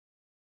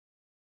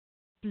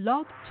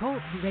Blog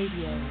Talk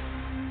Radio.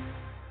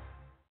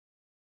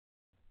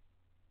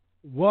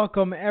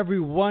 Welcome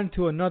everyone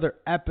to another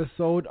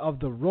episode of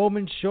The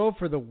Roman Show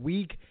for the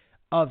week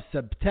of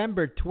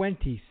September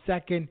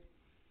 22nd.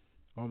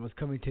 Almost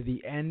coming to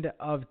the end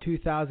of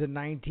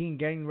 2019,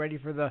 getting ready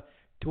for the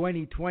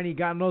 2020.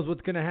 God knows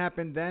what's going to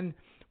happen then.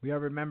 We all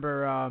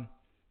remember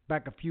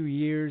back a few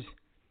years,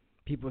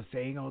 people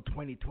saying,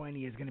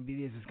 2020 is going to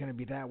be this, it's going to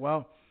be that.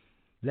 Well,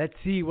 let's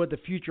see what the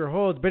future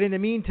holds. But in the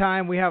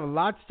meantime, we have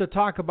lots to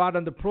talk about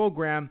on the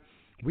program.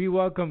 We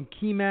welcome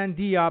Keeman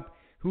Diop,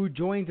 who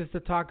joins us to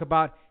talk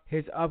about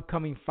his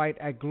upcoming fight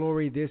at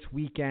Glory this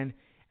weekend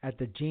at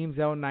the James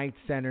L. Knight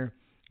Center.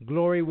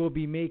 Glory will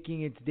be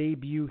making its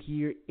debut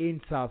here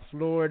in South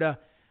Florida.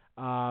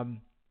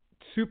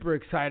 Super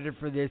excited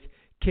for this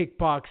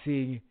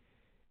kickboxing.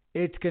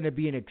 It's going to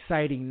be an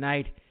exciting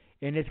night,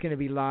 and it's going to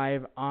be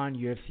live on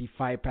UFC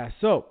Fight Pass.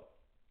 So,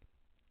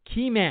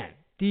 Keeman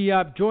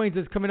Diop joins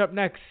us coming up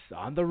next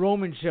on The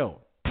Roman Show.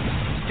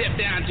 Step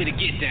down to the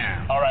get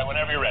down. All right,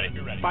 whenever you're ready.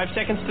 5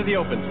 seconds to the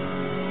open.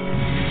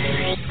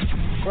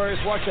 Aquarius,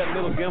 watch that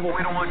little gimbal.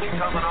 We don't want you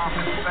coming off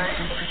in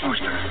space.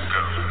 Booster,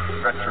 go.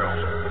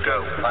 Retro,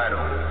 go.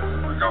 Vital,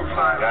 go.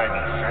 Flight.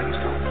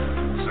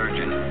 Guidance,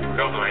 surgeon,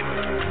 go. Flight.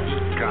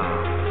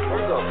 Econ,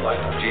 we're go.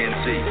 Flight.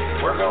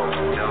 GNC, we're go.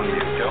 Telling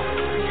you, go.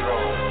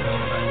 Control,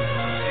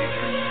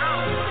 procedure, go.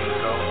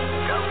 Eco,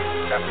 go.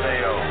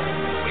 FAO,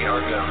 we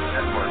are go.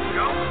 Network,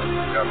 go.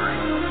 Discovery,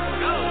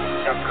 go.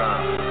 Capcom,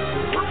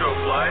 we're go.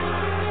 Flight.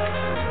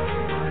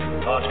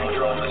 Launch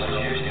control, this is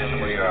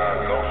Houston. We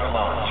are go for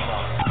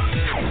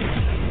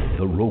launch.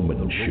 The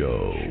Roman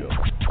Show.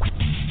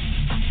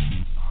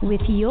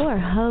 With your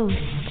host,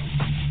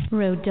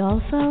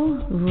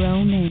 Rodolfo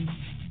Roman.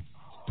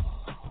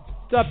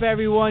 What's up,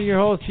 everyone? Your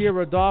host here,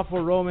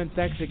 Rodolfo Roman.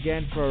 Thanks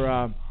again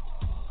for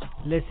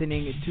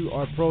listening to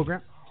our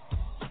program.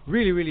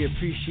 Really, really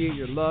appreciate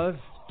your love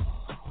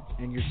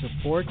and your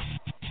support.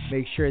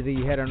 Make sure that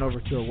you head on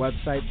over to our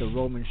website,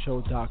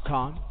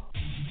 theromanshow.com.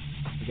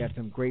 We got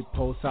some great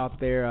posts out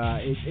there.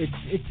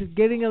 It's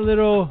getting a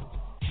little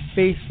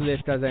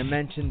facelift, as I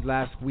mentioned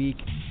last week,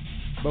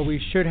 but we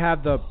should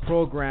have the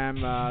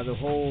program, the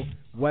whole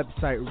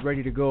website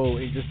ready to go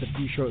in just a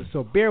few short.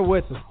 So bear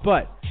with us,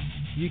 but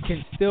you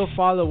can still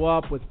follow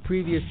up with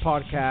previous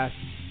podcasts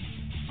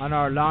on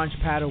our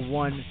Launchpad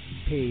 1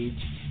 page,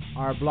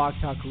 our Blog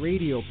Talk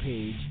Radio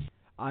page,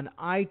 on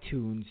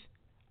iTunes,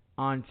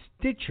 on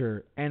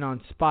Stitcher, and on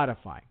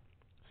Spotify.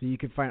 So you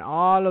can find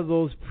all of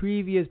those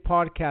previous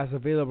podcasts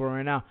available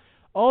right now.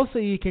 Also,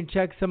 you can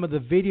check some of the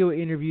video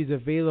interviews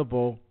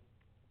available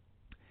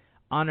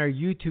on our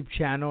YouTube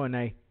channel, and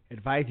I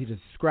advise you to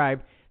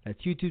subscribe.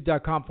 That's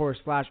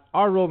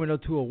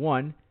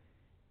youtube.com/rroman0201.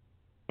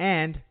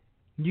 And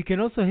you can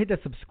also hit the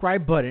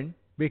subscribe button,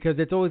 because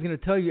it's always going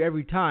to tell you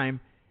every time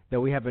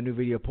that we have a new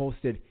video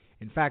posted.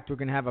 In fact, we're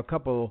going to have a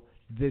couple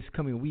this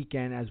coming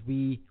weekend, as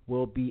we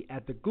will be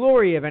at the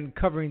Glory event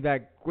covering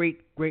that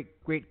great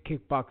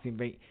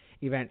kickboxing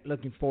event.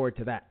 Looking forward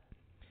to that.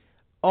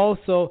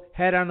 Also,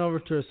 head on over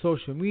to our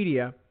social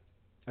media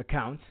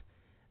accounts.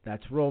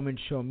 That's Roman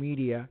Show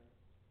Media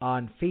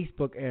on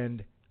Facebook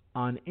and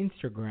on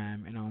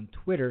Instagram, and on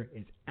Twitter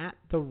is at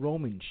The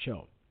Roman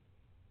Show.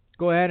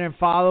 Go ahead and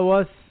follow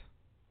us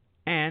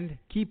and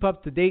keep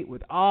up to date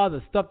with all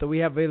the stuff that we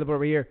have available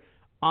over here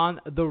on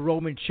The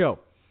Roman Show.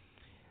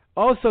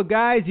 Also,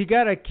 guys, you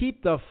got to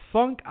keep the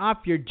funk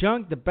off your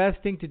junk. The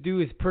best thing to do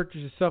is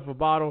purchase yourself a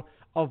bottle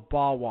of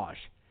Ball Wash.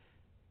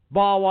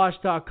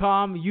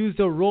 Ballwash.com. Use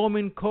the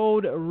Roman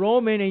code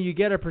Roman, and you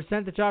get a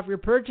percentage off your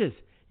purchase.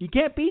 You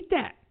can't beat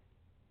that.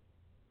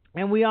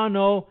 And we all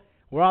know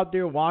we're out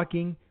there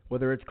walking,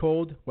 whether it's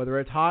cold, whether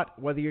it's hot,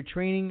 whether you're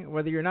training,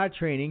 whether you're not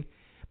training,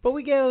 but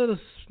we get a little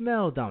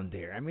smell down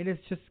there. I mean,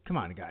 it's just, come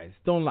on, guys.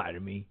 Don't lie to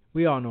me.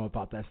 We all know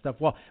about that stuff.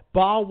 Well,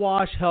 Ball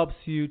Wash helps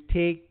you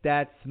take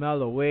that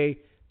smell away.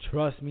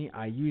 Trust me,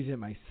 I use it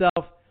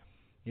myself.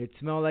 It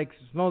smells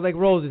like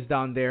roses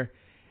down there.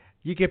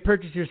 You can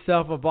purchase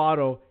yourself a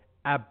bottle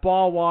at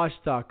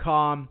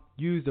ballwash.com.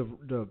 Use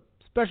the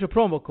special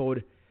promo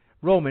code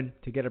Roman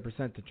to get a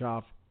percentage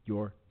off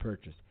your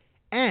purchase.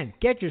 And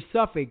get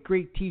yourself a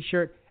great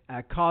t-shirt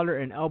at Collar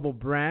and Elbow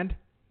Brand.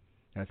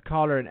 That's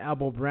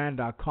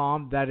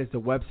collarandelbowbrand.com. That is the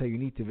website you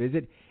need to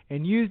visit.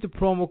 And use the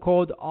promo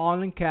code,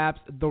 all in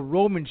caps, The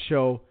Roman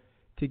Show,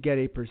 to get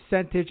a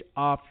percentage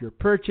off your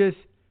purchase.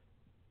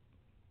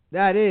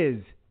 That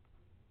is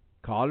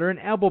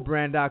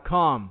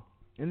collarandelbowbrand.com.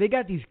 And they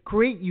got these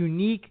great,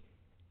 unique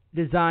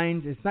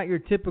designs. It's not your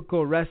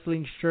typical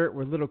wrestling shirt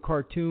with little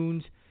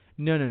cartoons.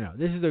 No.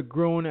 This is a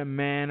grown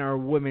man or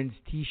woman's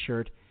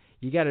t-shirt.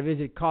 You got to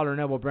visit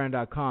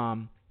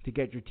collarandelbowbrand.com to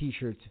get your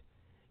t-shirts.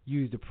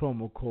 Use the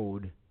promo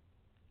code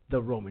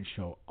The Roman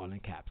Show, all in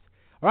caps.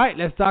 All right,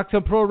 let's talk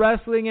some pro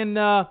wrestling, and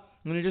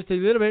in just a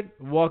little bit,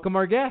 welcome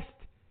our guest,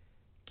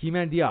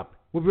 Keeman Diop.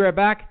 We'll be right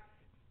back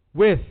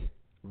with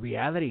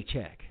Reality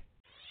Check.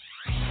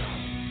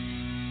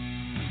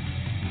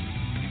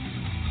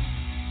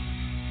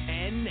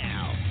 And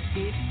now,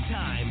 it's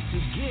time to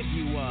give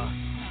you a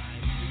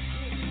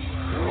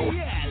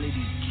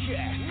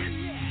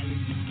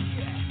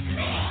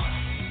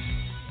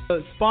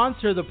To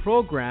sponsor the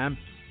program,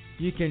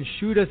 you can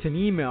shoot us an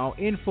email,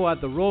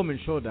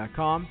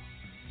 info@theromanshow.com.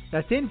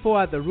 That's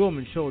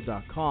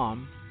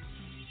info@theromanshow.com.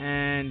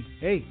 And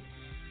hey,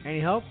 any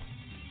help?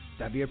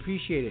 That'd be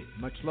appreciated.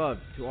 Much love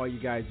to all you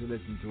guys who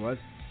listen to us.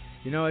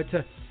 You know, it's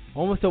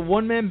almost a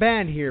one-man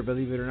band here,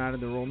 believe it or not, in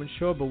The Roman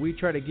Show, but we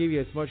try to give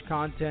you as much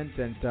content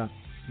and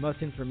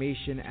much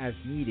information as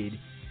needed.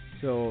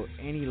 So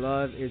any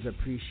love is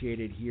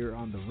appreciated here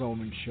on The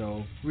Roman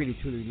Show. Really,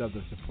 truly love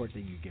the support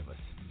that you give us.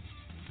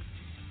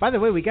 By the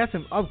way, we got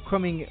some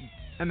upcoming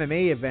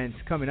MMA events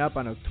coming up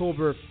on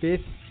October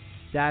 5th.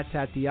 That's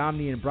at the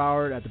Omni in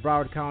Broward, at the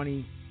Broward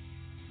County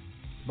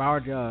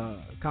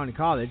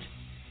College.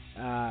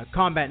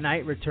 Combat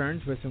Night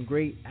returns with some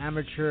great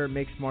amateur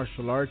mixed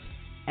martial arts.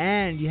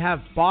 And you have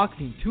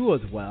boxing too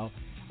as well.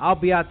 I'll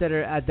be out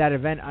there at that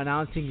event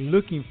announcing,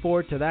 looking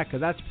forward to that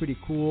because that's pretty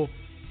cool.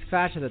 It's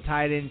Clash of the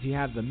Titans. You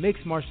have the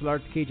mixed martial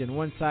arts cage on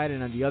one side,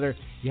 and on the other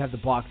you have the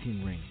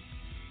boxing ring.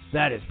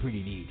 That is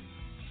pretty neat.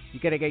 You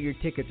got to get your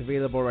tickets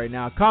available right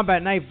now.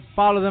 Combat Night,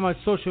 follow them on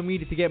social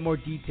media to get more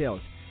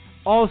details.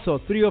 Also,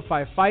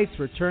 305 Fights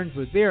returns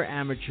with their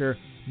amateur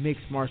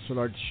mixed martial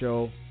arts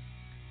show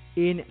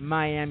in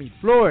Miami,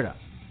 Florida.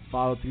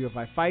 Follow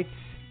 305 Fights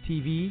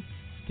TV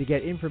to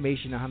get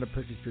information on how to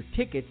purchase your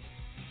tickets.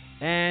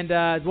 And,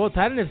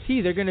 Titan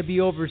FC, they're going to be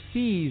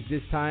overseas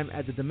this time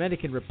at the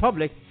Dominican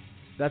Republic.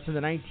 That's on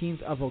the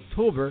 19th of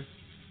October.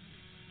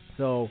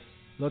 So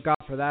look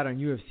out for that on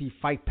UFC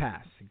Fight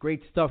Pass.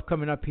 Great stuff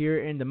coming up here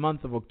in the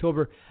month of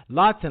October.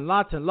 Lots and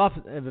lots and lots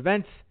of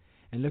events,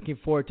 and looking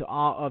forward to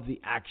all of the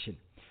action.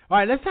 All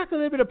right, let's talk a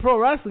little bit of pro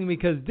wrestling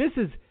because this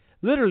is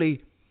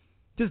literally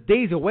just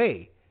days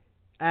away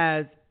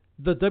as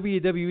the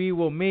WWE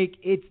will make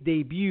its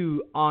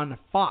debut on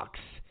Fox.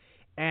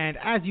 And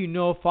as you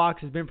know,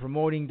 Fox has been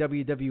promoting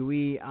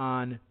WWE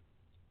on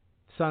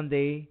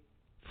Sunday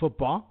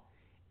Football.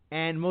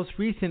 And most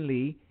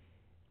recently,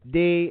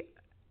 they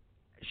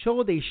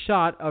showed a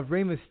shot of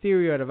Rey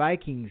Mysterio at a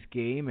Vikings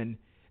game. And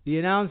the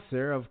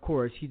announcer, of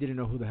course, he didn't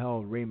know who the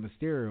hell Rey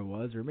Mysterio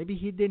was. Or maybe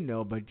he did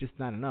know, but just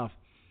not enough.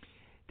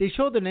 They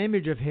showed an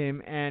image of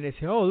him and they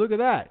said, oh, look at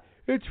that.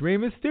 It's Rey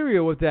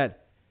Mysterio with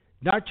that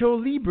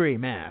Nacho Libre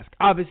mask.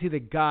 Obviously, the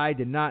guy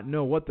did not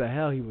know what the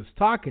hell he was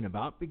talking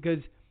about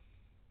because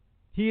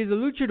he is a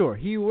luchador.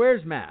 He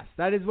wears masks.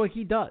 That is what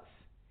he does.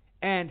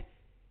 And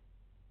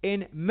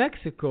in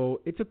Mexico,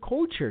 it's a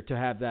culture to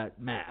have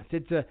that mask.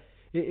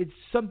 It's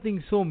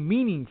something so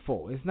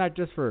meaningful. It's not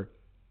just for,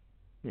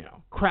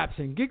 craps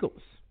and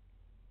giggles.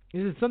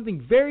 This is something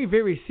very,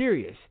 very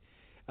serious,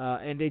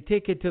 and they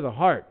take it to the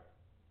heart.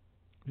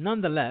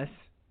 Nonetheless,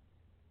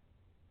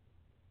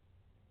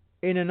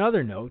 in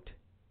another note,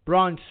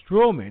 Braun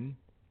Strowman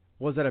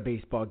was at a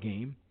baseball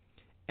game,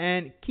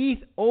 and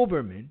Keith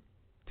Olbermann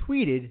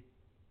tweeted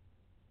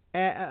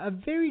a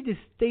very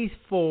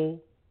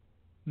distasteful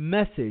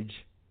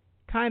message,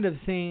 kind of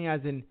saying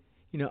as in,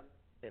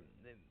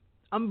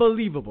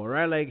 unbelievable,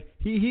 right? Like,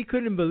 he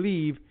couldn't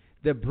believe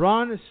that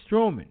Braun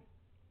Strowman,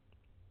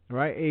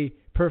 right, a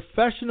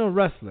professional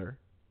wrestler,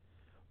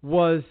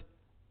 was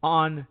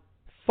on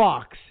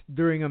Fox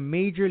during a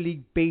Major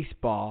League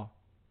Baseball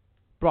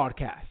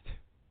broadcast.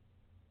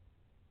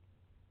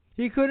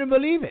 He couldn't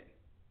believe it.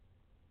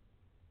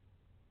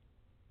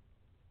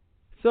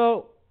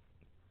 So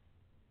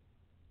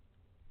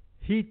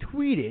he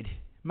tweeted,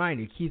 mind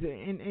you, Keith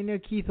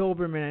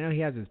Olbermann, I know he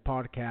has his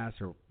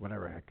podcast or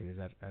whatever heck it is.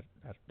 I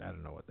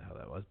don't know what the hell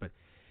that was, but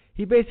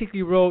he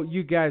basically wrote,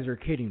 "You guys are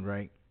kidding,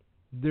 right?"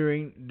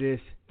 during this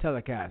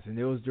telecast, and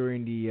it was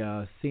during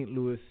the St.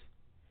 Louis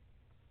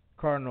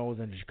Cardinals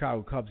and the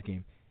Chicago Cubs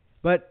game.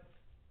 But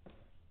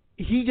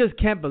he just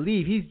can't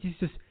believe, he's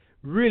just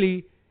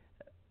really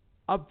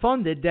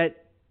upfunded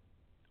that,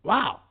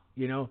 wow,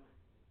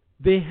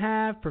 they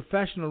have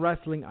professional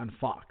wrestling on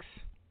Fox.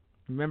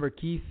 Remember,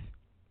 Keith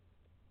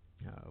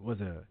was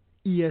a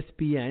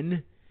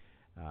ESPN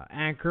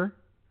anchor,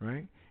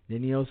 right?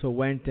 Then he also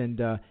went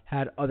and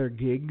had other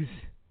gigs.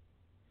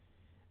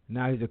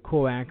 Now he's a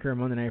co-anchor on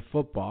Monday Night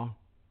Football.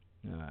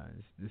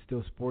 It's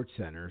still Sports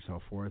Center and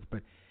so forth.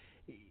 But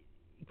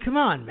come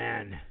on,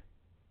 man.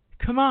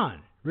 Come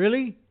on.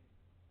 Really?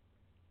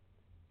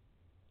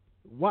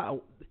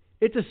 Wow.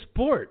 It's a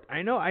sport.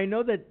 I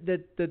know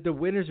that the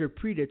winners are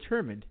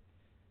predetermined.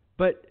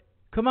 But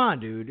come on,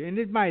 dude. And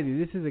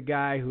this is a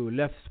guy who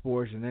left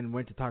sports and then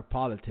went to talk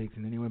politics,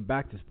 and then he went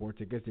back to sports.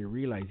 I guess they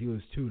realized he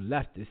was too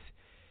leftist,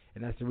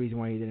 and that's the reason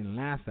why he didn't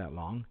last that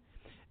long.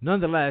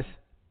 Nonetheless,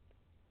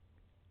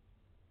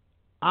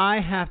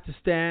 I have to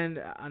stand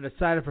on the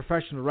side of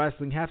professional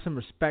wrestling, have some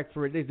respect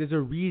for it. There's a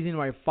reason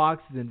why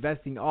Fox is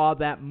investing all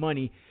that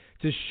money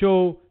to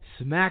show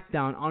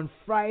SmackDown on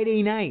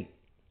Friday night.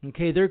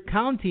 Okay, they're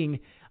counting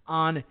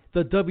on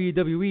the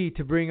WWE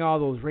to bring all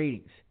those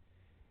ratings.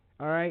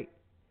 All right?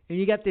 And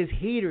you got this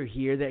hater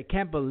here that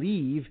can't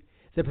believe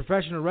that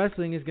professional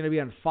wrestling is going to be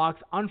on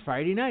Fox on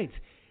Friday nights.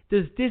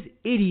 Does this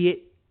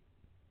idiot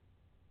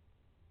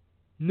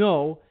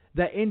know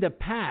that in the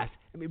past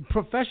I mean,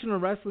 professional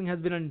wrestling has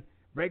been on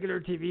regular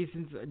TV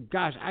since,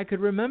 gosh, I could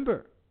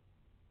remember.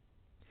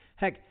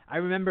 Heck, I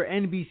remember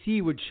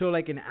NBC would show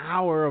like an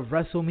hour of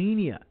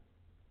WrestleMania.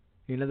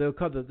 You know, they'll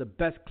call the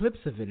best clips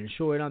of it and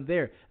show it on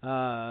there.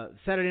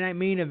 Saturday Night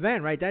Main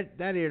Event, right? That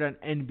aired on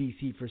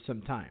NBC for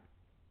some time.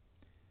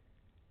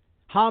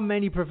 How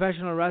many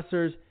professional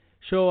wrestlers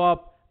show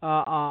up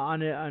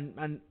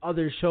on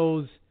other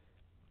shows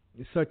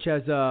such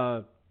as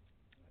the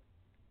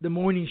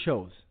morning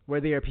shows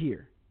where they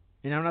appear?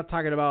 And I'm not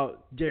talking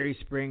about Jerry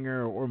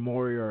Springer or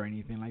Maury or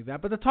anything like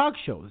that, but the talk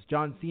shows.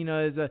 John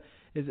Cena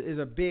is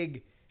a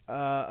big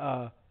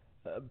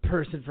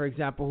person, for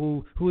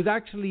example, who's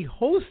actually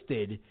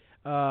hosted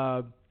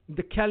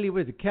the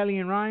Kelly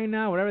and Ryan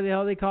now, whatever the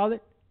hell they call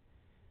it.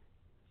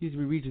 Used to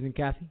be Regis and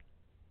Kathy.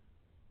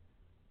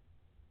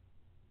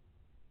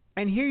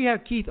 And here you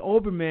have Keith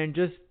Olbermann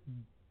just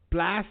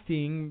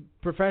blasting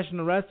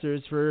professional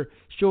wrestlers for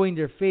showing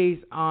their face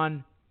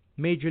on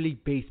Major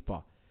League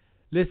Baseball.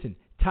 Listen,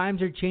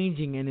 times are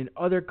changing, and in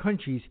other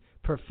countries,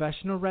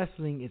 professional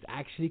wrestling is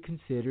actually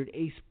considered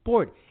a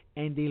sport,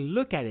 and they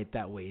look at it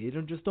that way. They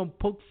don't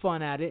poke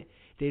fun at it.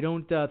 They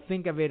don't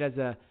think of it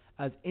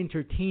as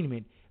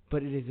entertainment,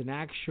 but it is an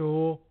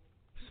actual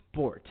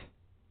sport.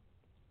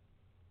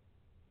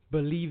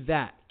 Believe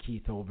that,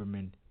 Keith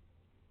Olbermann.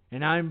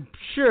 And I'm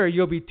sure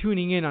you'll be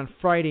tuning in on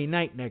Friday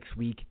night next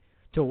week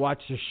to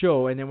watch the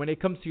show, and then when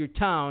it comes to your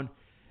town,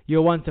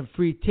 you'll want some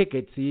free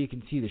tickets so you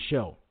can see the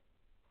show.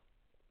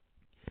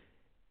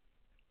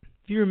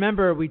 If you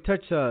remember, we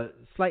touched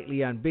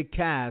slightly on Big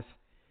Cass,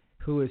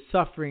 who is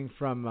suffering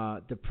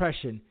from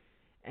depression,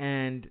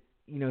 and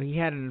he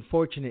had an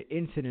unfortunate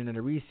incident at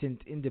a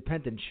recent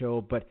independent show.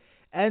 But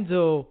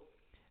Enzo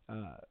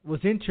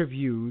was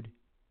interviewed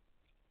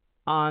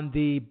on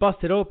the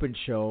Busted Open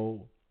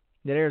show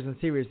that airs on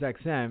Sirius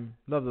XM.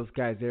 Love those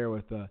guys there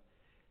with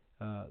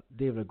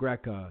Dave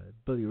LaGreca,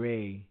 Billy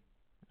Ray,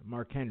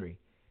 Mark Henry,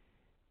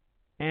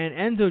 and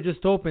Enzo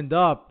just opened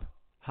up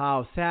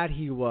how sad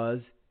he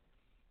was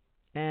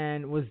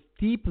and was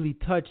deeply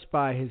touched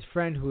by his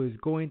friend who is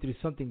going through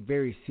something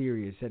very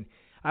serious. And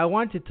I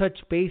want to touch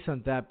base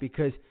on that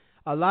because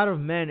a lot of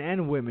men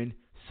and women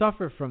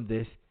suffer from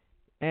this,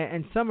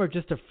 and some are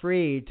just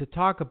afraid to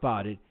talk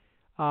about it.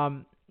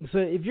 So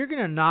if you're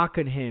going to knock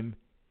on him,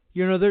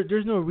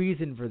 there's no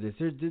reason for this.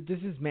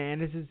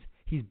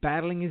 He's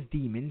battling his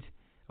demons,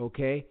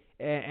 okay?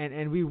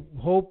 And we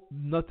hope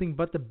nothing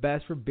but the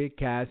best for Big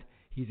Cass.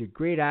 He's a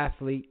great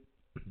athlete.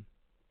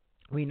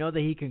 We know that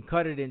he can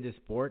cut it in this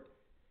sport.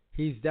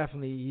 He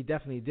definitely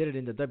did it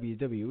in the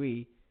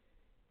WWE.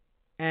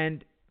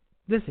 And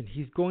listen,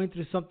 he's going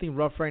through something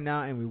rough right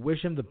now, and we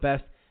wish him the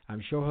best.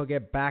 I'm sure he'll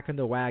get back on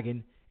the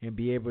wagon and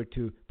be able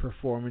to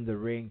perform in the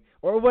ring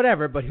or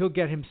whatever, but he'll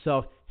get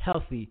himself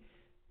healthy,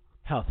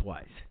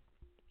 health-wise,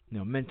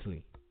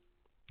 mentally.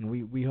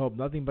 And we hope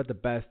nothing but the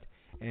best.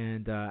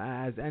 And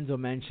as Enzo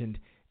mentioned,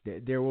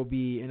 there will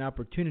be an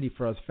opportunity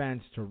for us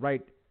fans to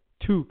write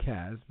to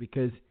Kaz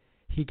because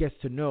he gets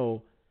to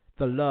know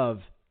the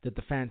love that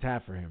the fans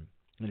have for him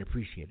and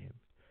appreciate him.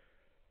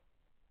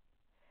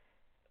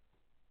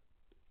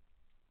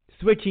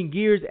 Switching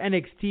gears,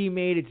 NXT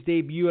made its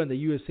debut on the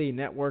USA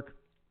Network,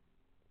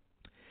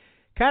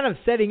 kind of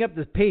setting up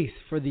the pace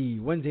for the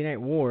Wednesday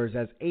Night Wars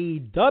as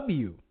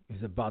AEW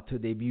is about to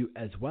debut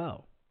as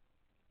well.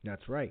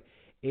 That's right.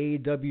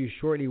 AEW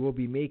shortly will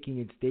be making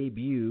its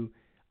debut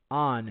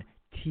on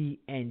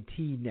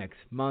TNT next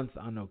month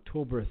on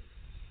October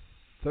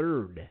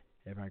 3rd,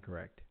 if I'm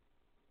correct,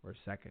 or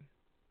 2nd.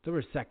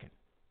 October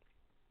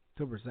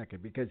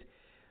 2nd, because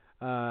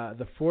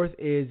the 4th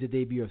is the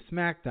debut of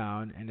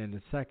SmackDown, and then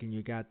the 2nd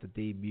you got the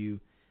debut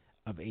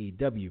of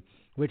AEW,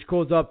 which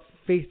goes up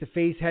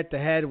face-to-face,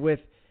 head-to-head with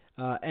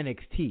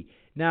NXT.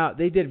 Now,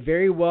 they did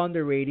very well in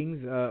their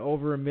ratings,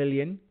 over 1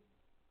 million,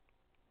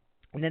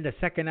 and then the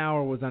second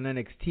hour was on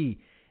NXT.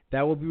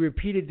 That will be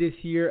repeated this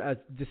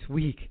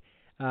week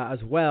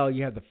as well.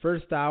 You have the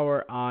first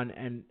hour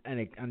on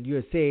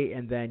USA,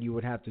 and then you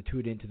would have to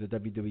tune into the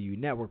WWE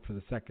Network for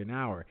the second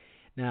hour.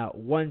 Now,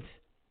 once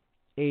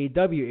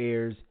AEW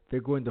airs, they're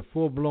going to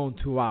full-blown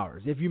 2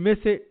 hours. If you miss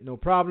it, no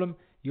problem.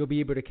 You'll be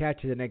able to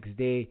catch it the next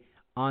day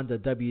on the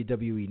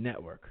WWE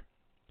Network.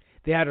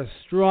 They had a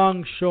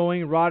strong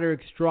showing. Roderick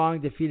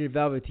Strong defeated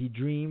Velveteen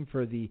Dream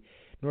for the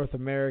North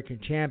American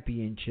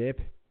Championship.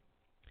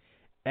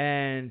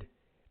 And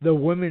the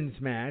women's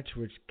match,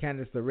 which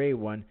Candice LeRae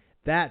won,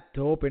 that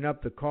to open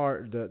up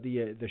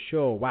the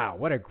show. Wow,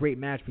 what a great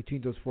match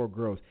between those four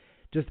girls.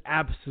 Just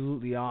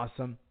absolutely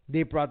awesome.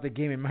 They brought the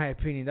game, in my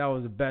opinion. That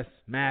was the best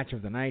match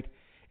of the night.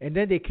 And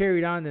then they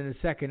carried on in the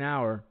second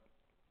hour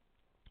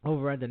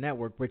over at the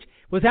network, which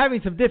was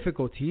having some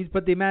difficulties,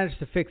 but they managed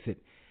to fix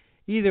it.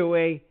 Either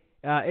way,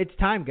 it's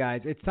time,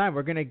 guys. It's time.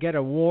 We're going to get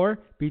a war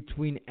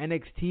between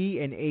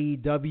NXT and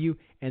AEW,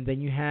 and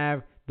then you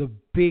have the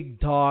big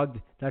dog,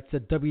 that's the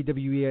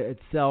WWE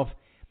itself,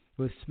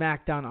 with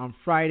SmackDown on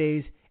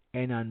Fridays,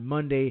 and on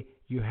Monday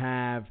you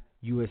have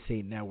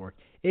USA Network.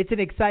 It's an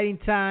exciting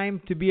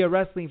time to be a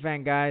wrestling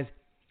fan, guys.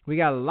 We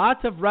got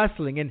lots of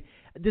wrestling, and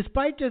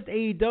despite just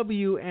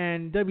AEW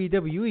and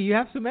WWE, you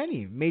have so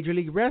many. Major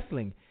League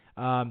Wrestling.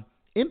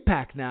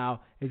 Impact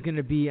now is going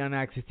to be on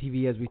Access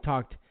TV, as we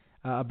talked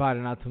about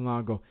it not too long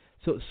ago.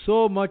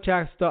 So much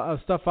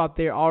stuff out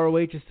there. ROH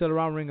is still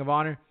around, Ring of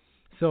Honor.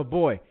 So,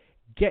 boy,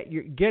 get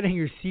in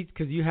your seats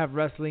because you have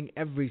wrestling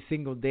every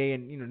single day.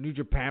 And, New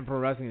Japan Pro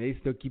Wrestling, they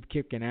still keep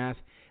kicking ass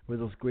with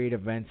those great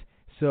events.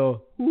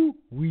 So,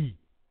 we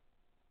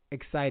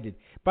excited.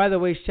 By the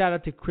way, shout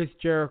out to Chris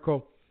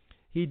Jericho.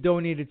 He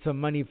donated some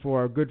money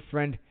for our good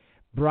friend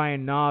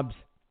Brian Knobs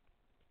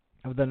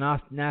of the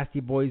Nasty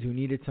Boys, who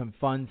needed some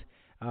funds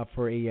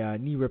for a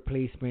knee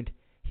replacement.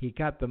 He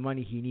got the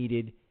money he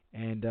needed,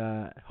 and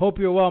hope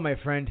you're well, my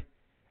friend.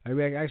 I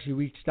actually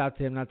reached out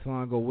to him not too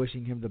long ago,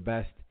 wishing him the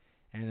best,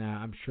 and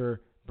I'm sure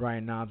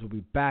Brian Knobs will be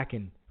back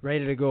and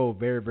ready to go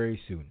very,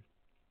 very soon.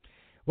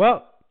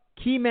 Well,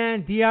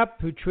 Keeman Diop,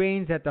 who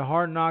trains at the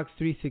Hard Knocks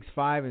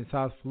 365 in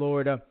South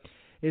Florida,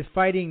 is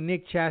fighting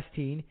Nick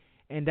Chastain,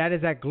 and that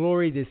is at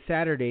Glory this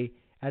Saturday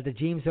at the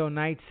James L.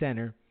 Knight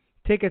Center.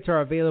 Tickets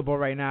are available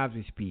right now as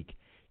we speak.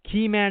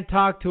 Keeman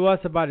talked to us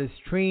about his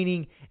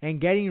training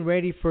and getting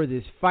ready for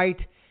this fight,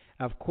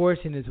 of course,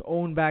 in his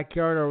own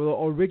backyard.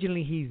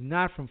 Originally, he's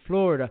not from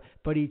Florida,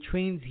 but he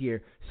trains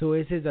here, so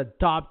it's his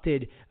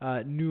adopted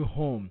new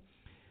home.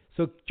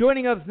 So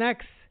joining us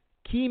next,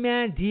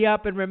 Keeman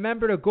Diop, and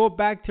remember to go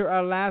back to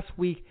our last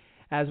week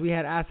as we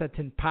had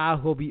Asatin Pa,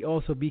 who will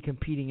also be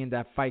competing in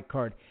that fight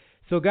card.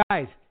 So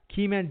guys,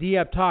 Keeman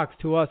Diop talks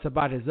to us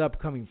about his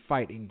upcoming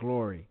fight in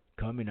Glory,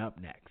 coming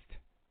up next.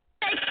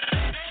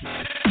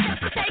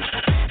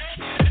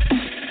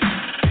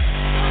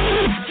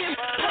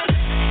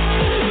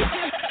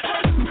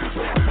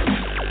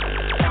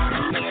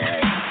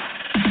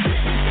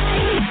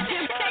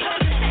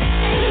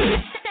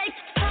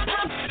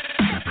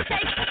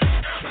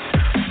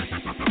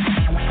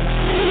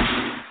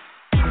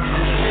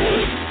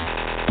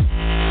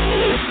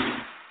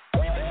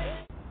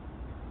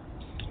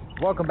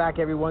 Welcome back,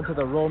 everyone, to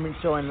the Roman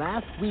Show. And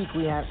last week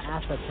we had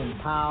Asatin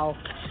Pao,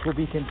 who will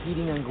be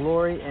competing in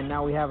Glory, and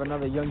now we have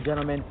another young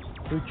gentleman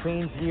who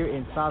trains here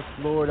in South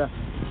Florida,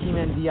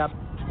 Keeman Diop,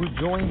 who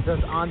joins us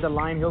on the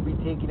line. He'll be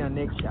taking on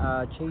Nick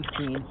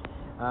Chastain,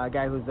 a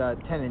guy who's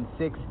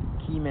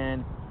 10-6,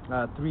 Keeman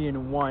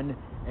 3-1,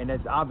 and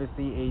that's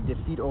obviously a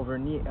defeat over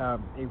a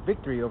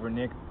victory over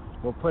Nick.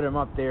 Will put him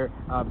up there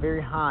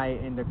very high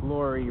in the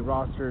Glory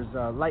roster's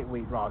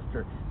lightweight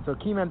roster. So,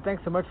 Keeman,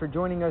 thanks so much for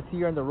joining us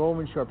here on the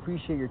Roman Show.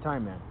 Appreciate your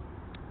time, man.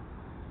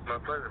 My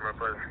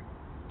pleasure.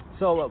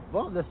 So,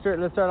 let's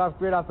start off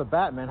great off the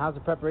bat, man. How's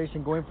the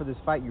preparation going for this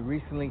fight? You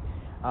recently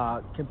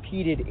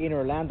competed in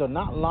Orlando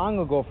not long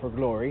ago for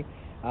Glory,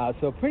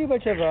 so pretty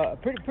much of a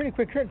pretty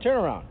quick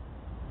turnaround.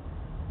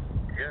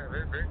 Yeah,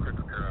 very, very quick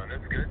turnaround.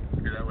 That's good.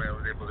 Because that way I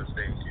was able to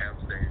stay in camp,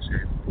 stay in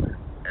shape,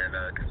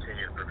 and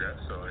continue to progress.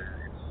 So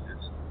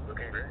it's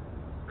looking great.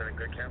 It's been a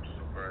good camp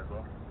so far as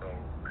well. So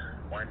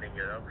winding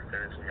it up,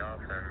 finishing off,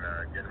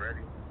 and getting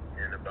ready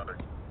in about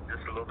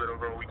just a little bit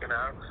over a week and a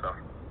half. So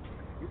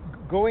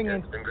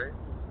it's been great.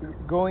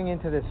 Going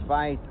into this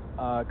fight,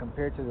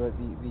 compared to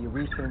the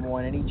recent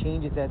one, any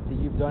changes that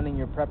you've done in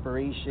your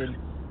preparation?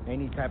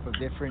 Any type of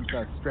different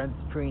strength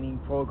training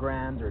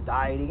programs or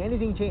dieting?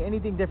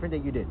 Anything different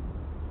that you did?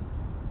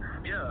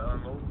 Yeah,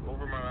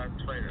 over my last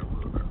fight,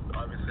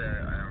 obviously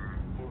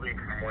I'm moving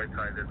from Muay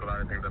Thai. There's a lot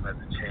of things I've had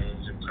to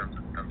change in terms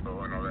of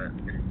tempo and all that.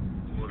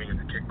 Moving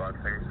into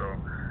kickboxing, so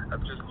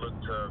I've just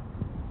looked to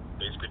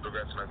basically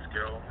progress my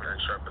skill and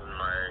sharpen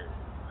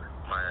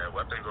my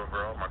weapons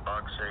overall, my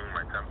boxing,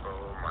 my tempo,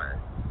 my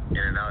in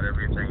and out,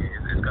 everything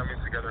is coming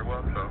together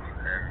well. So,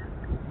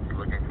 and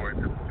looking forward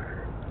to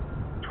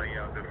playing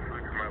out the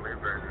fruits of my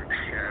labor and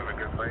have a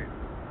good fight.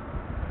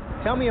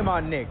 Tell me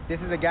about Nick. This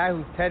is a guy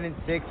who's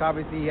 10-6.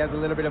 Obviously, he has a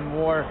little bit of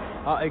more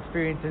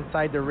experience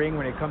inside the ring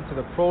when it comes to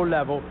the pro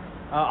level.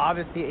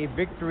 Obviously, a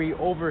victory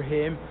over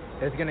him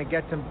is going to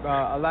get some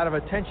a lot of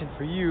attention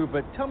for you.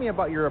 But tell me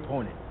about your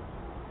opponent.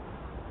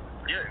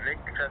 Yeah, Nick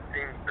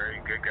Chastain, very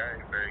good guy,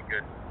 very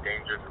good,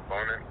 dangerous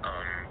opponent.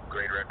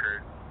 Great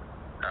record.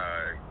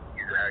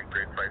 He's had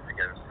great fights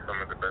against some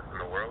of the best in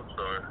the world.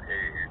 So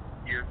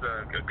he has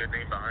a good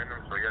name behind him.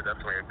 So yeah,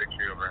 definitely a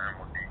victory over him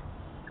would be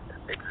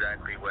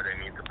exactly what I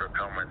need to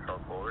propel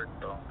myself forward.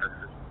 So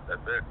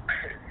that's it.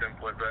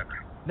 Simple as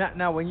that.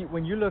 Now, when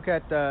you look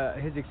at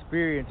his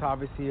experience,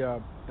 obviously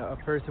a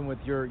person with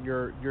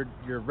your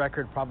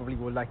record probably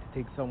would like to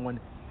take someone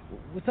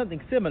with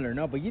something similar,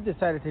 no? But you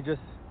decided to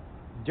just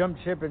jump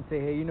ship and say,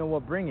 hey, you know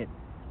what, bring it.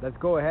 Let's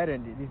go ahead.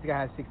 And this guy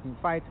has 16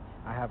 fights.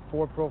 I have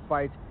 4 pro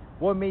fights.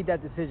 What made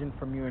that decision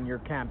from you and your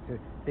camp to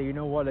say, you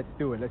know what, let's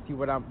do it. Let's see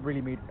what I'm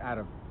really made out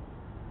of.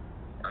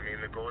 I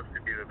mean, the goal is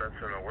to be the best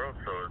in the world,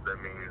 so that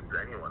means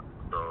anyone.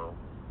 So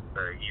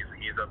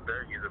he's up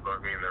there. He's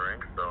above me in the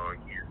rank, so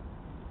he's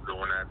the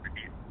one that has to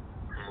beat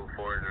to move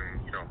forward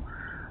and,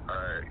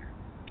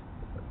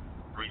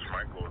 reach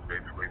my goals,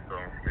 basically. So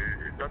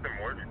it's nothing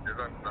more. There's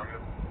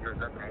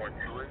nothing more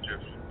to it.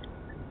 Just,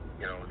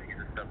 he's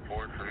a step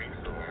forward for me,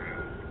 so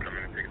I'm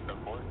coming to take a step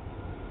forward.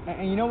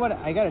 And you know what?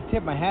 I got to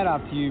tip my hat off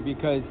to you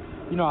because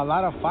a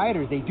lot of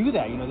fighters, they do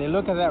that. They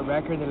look at that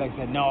record, they're like,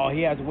 no,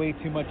 he has way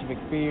too much of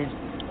experience.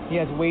 He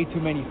has way too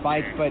many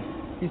fights. But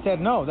he said,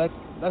 no, let's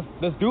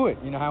do it.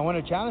 I want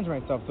to challenge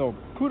myself. So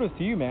kudos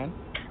to you, man.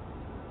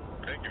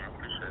 Thank you, I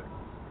appreciate it.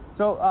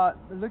 So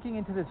looking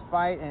into this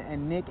fight,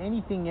 and Nick,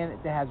 anything in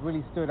it that has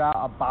really stood out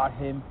about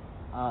him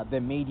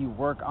that made you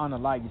work on a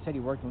lot? You said he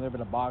worked a little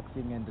bit of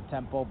boxing and the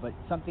tempo, but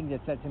something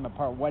that sets him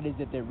apart. What is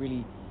it that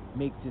really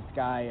makes this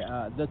guy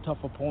the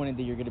tough opponent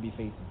that you're going to be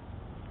facing?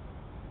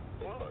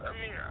 Well, I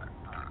mean,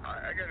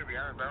 I got to be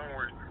honest. I don't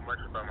worry too much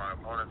about my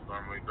opponents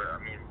normally, but I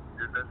mean,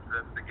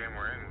 that's the game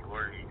we're in.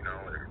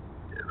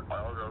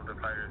 All of the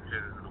fighters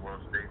here to the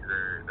world stage,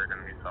 they're going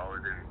to be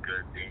solid and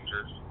good,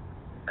 dangerous.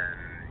 And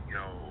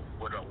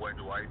what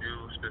do I do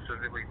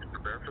specifically to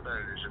prepare for that?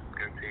 Is just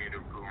continue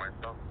to improve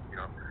myself.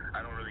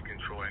 I don't really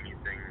control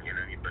anything in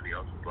anybody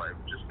else's life,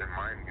 just in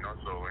mine.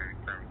 So in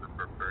terms of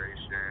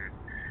preparation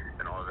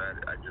and all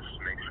that, I just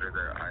make sure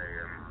that I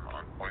am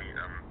on point.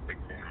 I'm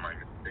fixing my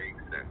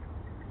mistakes and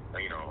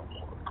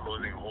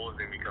closing holes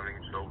and becoming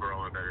just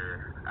overall a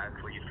better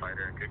athlete,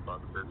 fighter, and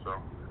kickboxer. So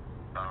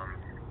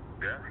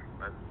yeah,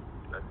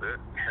 that's it.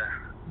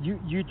 Yeah.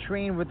 You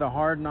train with the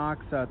Hard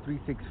Knocks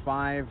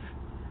 365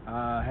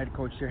 head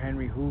coach here,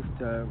 Henry Hooft,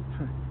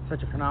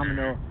 such a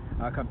phenomenal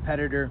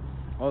competitor.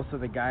 Also,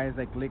 the guys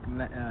like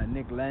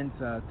Nick Lentz,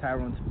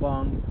 Tyrone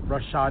Spong,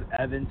 Rashad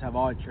Evans have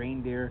all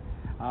trained there.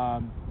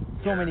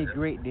 So many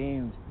great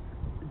names.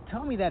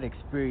 Tell me that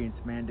experience,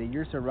 man, that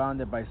you're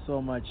surrounded by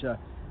so much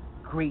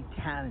great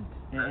talent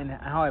and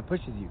how it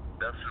pushes you.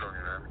 Definitely,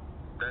 man.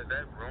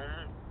 That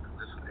room,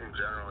 just in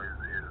general,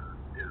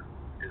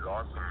 is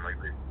awesome. Like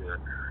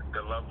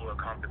the level of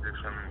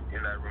competition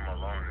in that room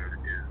alone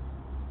is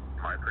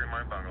pretty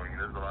mind-boggling.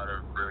 There's a lot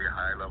of really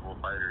high-level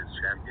fighters,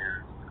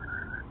 champions,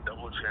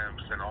 double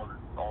champs, and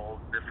all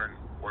different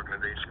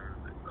organizations,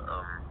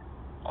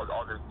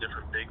 all the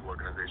different big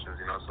organizations.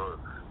 So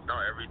no,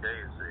 every day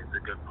is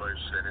a good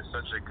push, and it's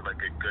such a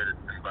good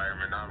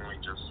environment, not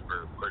only just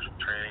for push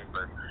training,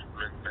 but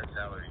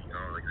mentality.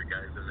 Like the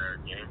guys in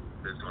their game,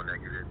 there's no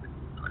negative,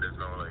 there's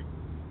no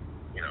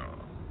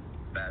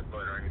bad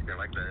blood or anything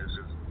like that. It's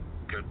just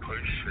good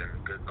push and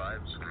good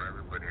vibes from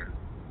everybody.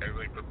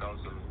 Everybody propels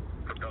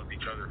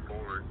each other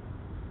forward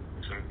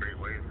in some great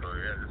ways. So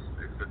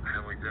yeah, it's a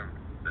family gym.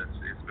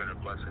 It's been a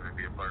blessing to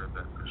be a part of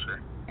that for sure.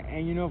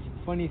 And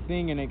funny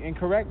thing, and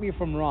correct me if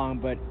I'm wrong,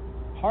 but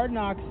Hard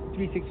Knocks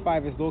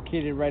 365 is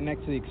located right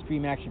next to the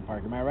Extreme Action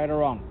Park. Am I right or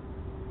wrong?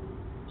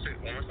 Say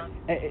it one more time?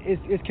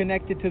 It's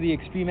connected to the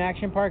Extreme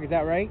Action Park. Is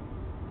that right?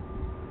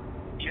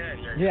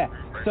 Yeah.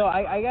 Right. So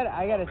I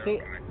gotta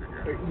say,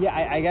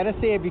 I gotta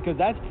say it because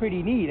that's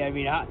pretty neat. I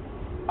mean, all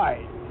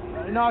right.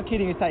 No,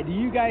 kidding aside, do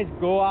you guys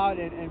go out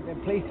and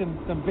play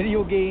some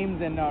video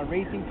games and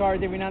racing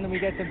cars every now and then we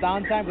get some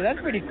downtime? But that's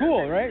pretty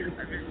cool, right? I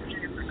mean, you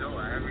get to go.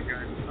 I haven't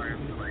gotten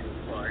time to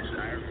actually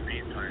I haven't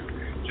made time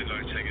to go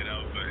and check it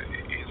out. But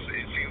it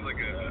seems like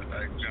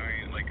a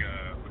giant, what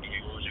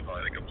would you call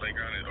it, like a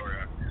playground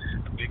or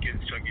a big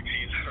Chuck E.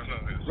 Cheese. I don't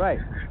know. Right.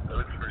 That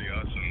looks pretty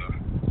awesome though.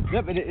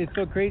 Yeah, but it's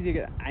so crazy.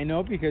 I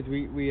know because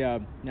I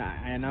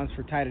announced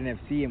for Titan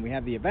FC and we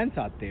have the events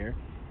out there.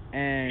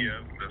 And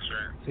yeah, that's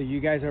right. So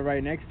you guys are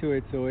right next to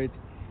it, so it's,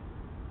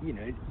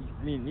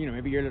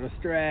 maybe you're a little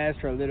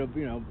stressed or a little,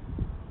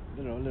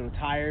 little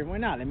tired. Why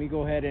not? Let me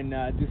go ahead and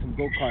do some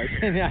go-karts.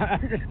 No, you're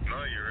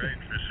right,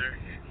 for sure.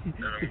 I'm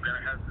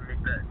gonna have to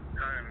make that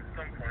time at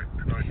some point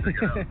to go check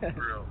it out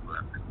for real.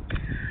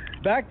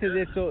 But back to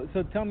this.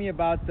 So tell me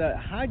about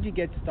how'd you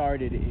get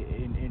started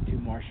into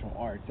martial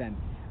arts, and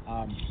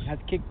has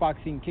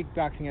kickboxing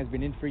has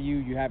been in for you?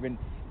 You haven't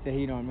said,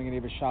 I'm gonna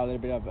give a shot a little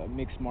bit of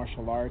mixed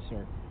martial arts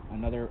or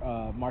another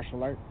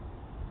martial art?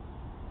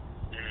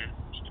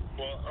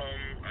 Well,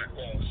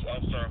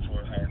 I'll start off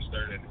with how it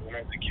started. When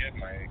I was a kid,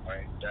 my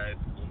dad,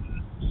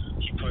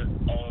 he put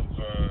all of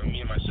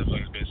me and my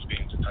siblings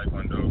basically into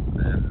Taekwondo,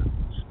 and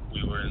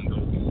we were in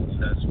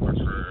that sport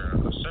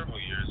for several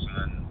years, and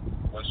then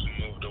once we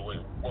moved away,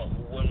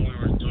 when we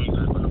were doing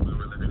Taekwondo, we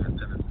were living in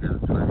Tennessee at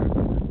the time,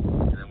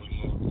 and then we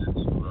moved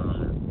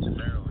to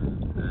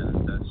Maryland,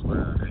 and that's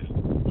where I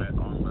met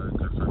a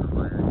good friend of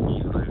mine. He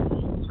invited me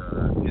to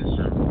his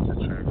gym to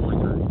train Muay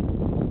Thai,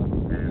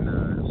 and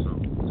so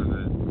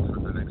for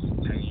the next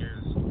 10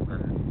 years,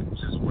 I'm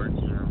just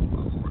working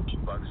for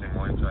kickboxing,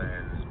 Muay Thai,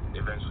 and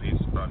eventually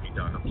it's brought me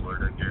down to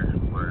Florida here,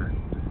 where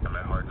I'm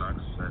at Hard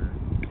Knocks,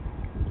 and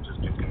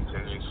just been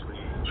continuously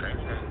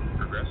training and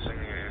progressing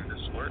in the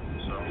sport.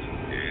 So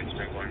it's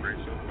been going great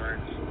so far.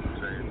 It's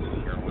excited to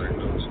see where it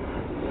goes.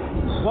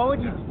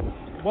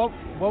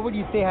 What would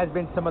you say has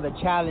been some of the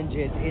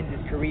challenges in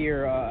this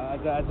career as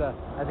a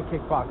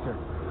kickboxer?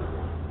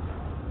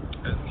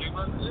 As a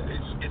kickboxer,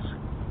 it's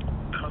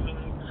coming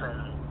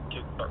from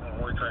kickboxing,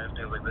 Muay Thai, and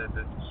things like that.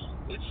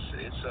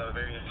 It's a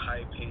very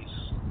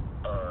high-paced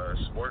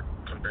sport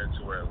compared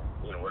to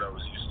what I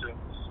was used to.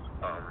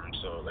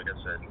 So like I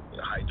said,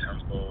 high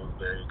tempo,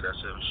 very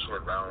aggressive,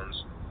 short rounds.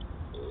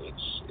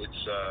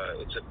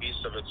 It's a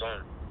beast of its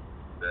own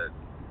that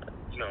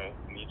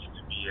needs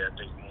to be, I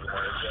think, more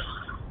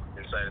addressed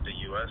inside of the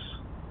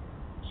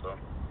West. So.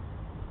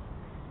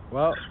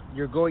 Well,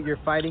 you're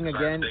fighting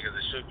again. Not as big as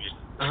it should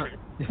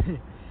be.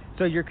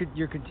 So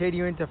you're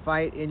continuing to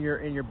fight in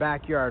your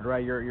backyard,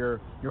 right? Your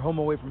home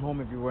away from home,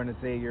 if you want to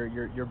say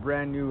your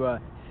brand new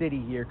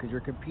city here, because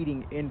you're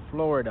competing in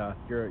Florida,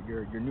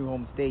 your new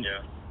home state.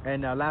 Yeah.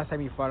 And last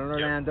time you fought in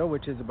Orlando,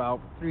 which is about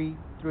three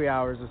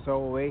hours or so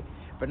away.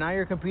 But now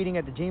you're competing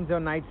at the James L.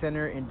 Knight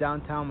Center in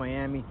downtown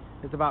Miami.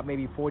 It's about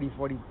maybe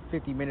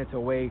 50 minutes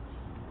away.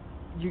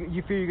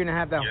 You feel you're gonna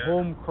have that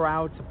home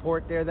crowd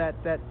support there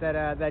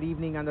that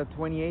evening on the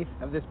 28th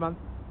of this month?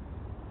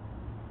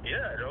 Yeah,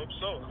 I hope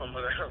so. I'm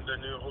the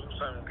new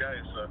hometown guy,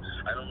 so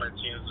I know my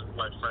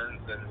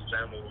friends and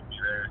family will be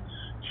there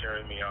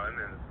cheering me on,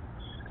 and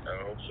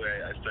hopefully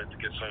I start to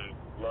get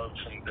some love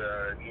from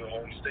the new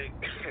home state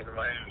in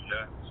Miami.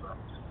 Yeah, so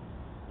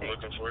I'm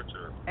looking forward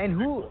to it. And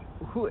who?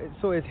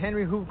 So is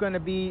Henry Hoof gonna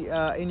be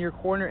in your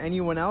corner?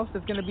 Anyone else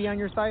that's gonna be on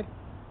your side?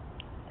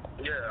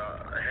 Yeah,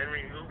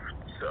 Henry Hoof,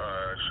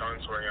 Sean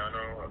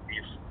Soriano, a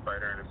beef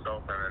fighter in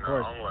himself, and then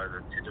Anwar,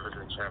 the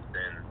 2-division champ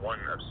in ONE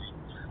FC.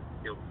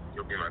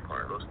 He'll be my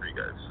corner, those three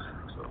guys.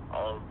 So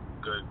all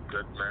good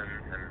men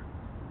and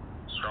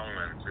strong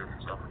men too.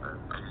 So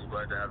I'm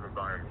glad to have them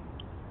behind me.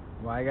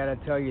 Well, I gotta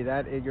tell you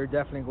that you're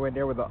definitely going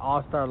there with an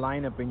all-star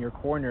lineup in your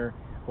corner.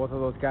 Both of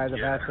those guys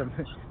have had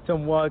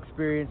some well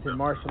experience in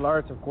martial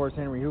arts. Of course,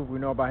 Henry Hoof, we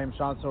know about him.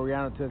 Sean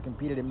Soriano too has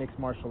competed in mixed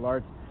martial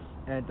arts,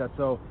 and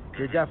so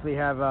you definitely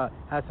have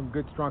had some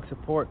good, strong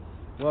support.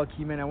 Well,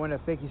 Keeman, I want to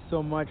thank you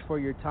so much for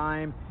your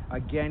time.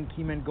 Again,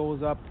 Keeman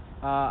goes up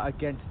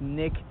against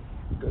Nick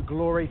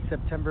Glory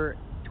September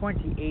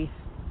 28th,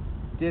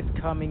 this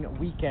coming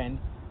weekend.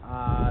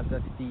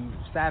 That's the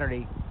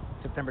Saturday,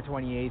 September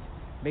 28th.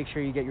 Make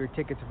sure you get your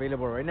tickets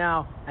available right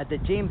now at the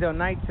James L.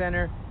 Knight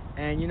Center.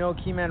 And you know,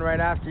 Keeman, right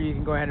after you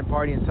can go ahead and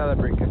party and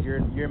celebrate because you're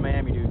in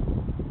Miami, dude.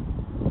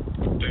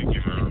 Thank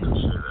you, man.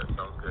 Appreciate it. That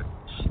sounds good.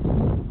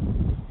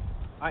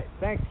 All right,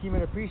 thanks,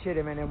 Keeman. Appreciate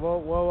it, man. And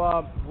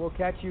we'll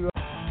catch you.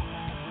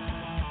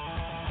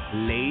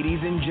 Ladies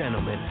and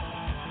gentlemen,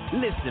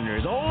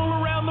 listeners all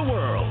around the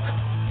world,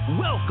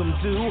 welcome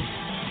to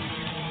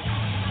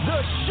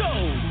the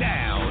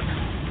Showdown.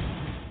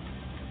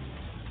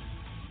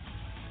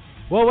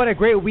 Well, what a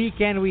great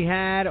weekend we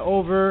had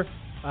over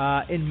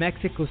in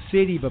Mexico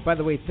City. But by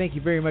the way, thank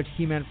you very much,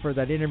 Keeman, for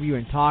that interview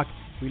and talk.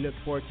 We look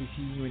forward to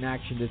seeing you in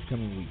action this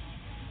coming week.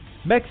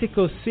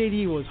 Mexico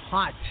City was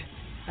hot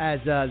as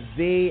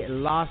they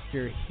lost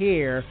their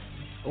hair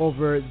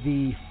over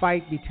the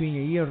fight between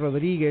Yair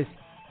Rodriguez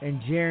and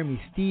Jeremy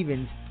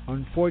Stevens.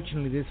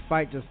 Unfortunately, this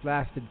fight just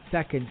lasted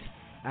seconds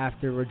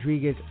after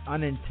Rodriguez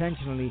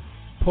unintentionally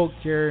poked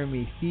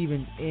Jeremy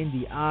Stevens in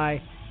the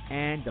eye,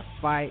 and the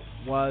fight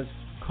was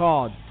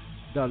called.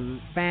 The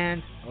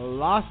fans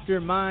lost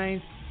their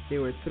minds. They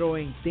were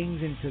throwing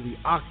things into the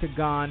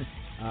octagon,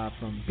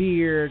 from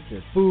beer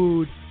to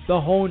food, the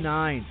whole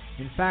nine.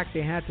 In fact,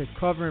 they had to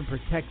cover and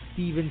protect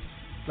Stevens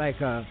like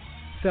a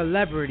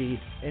celebrity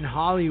in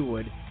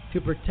Hollywood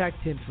to protect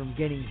him from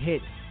getting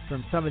hit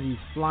from some of these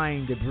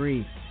flying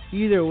debris.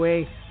 Either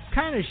way,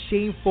 kind of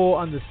shameful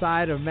on the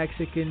side of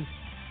Mexicans.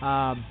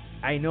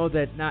 I know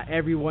that not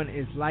everyone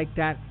is like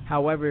that.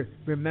 However,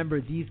 remember,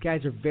 these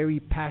guys are very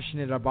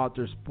passionate about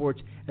their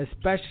sports,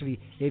 especially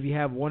if you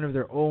have one of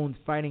their own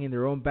fighting in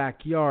their own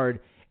backyard.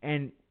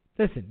 And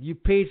listen, you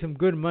paid some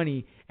good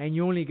money and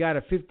you only got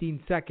a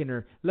 15-second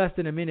or less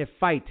than a minute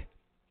fight.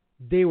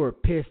 They were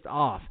pissed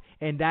off.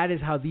 And that is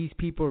how these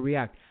people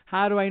react.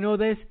 How do I know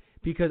this?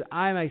 Because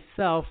I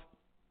myself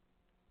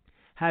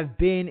have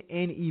been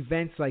in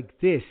events like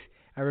this.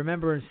 I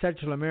remember in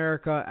Central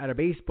America at a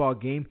baseball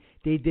game,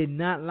 they did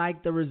not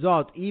like the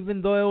result,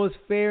 even though it was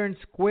fair and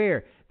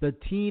square.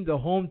 The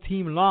home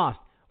team lost.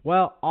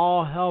 Well,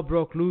 all hell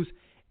broke loose,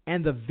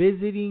 and the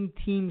visiting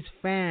team's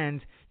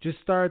fans just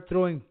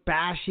started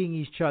bashing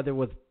each other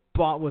with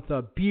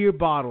beer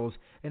bottles,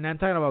 and I'm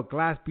talking about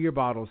glass beer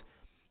bottles,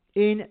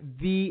 in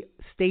the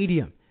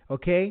stadium.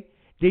 Okay,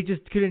 they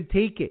just couldn't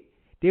take it.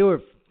 They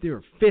were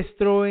fist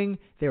throwing,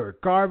 they were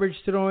garbage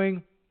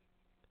throwing.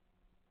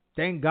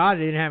 Thank God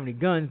they didn't have any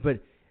guns, but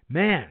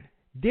man,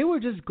 they were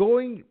just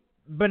going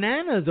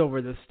bananas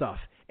over this stuff.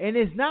 And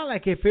it's not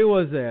like if it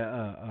was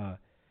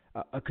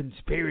a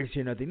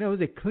conspiracy or nothing. No, it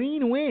was a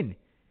clean win.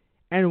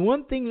 And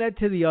one thing led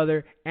to the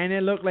other, and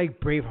it looked like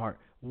Braveheart.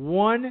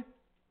 One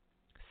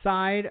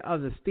side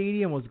of the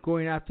stadium was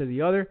going after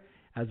the other,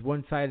 as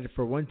one sided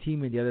for one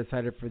team and the other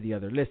sided for the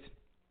other. Listen,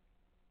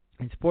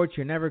 in sports,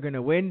 you're never going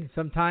to win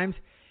sometimes,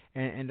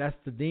 and that's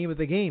the name of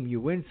the game.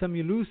 You win some,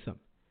 you lose some.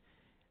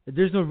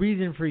 There's no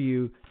reason for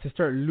you to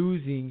start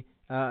losing,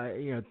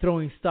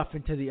 throwing stuff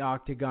into the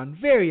octagon.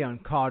 Very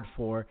uncalled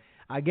for.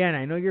 Again,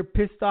 I know you're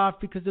pissed off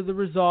because of the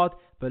result,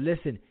 but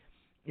listen,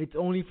 it's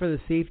only for the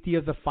safety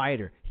of the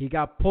fighter. He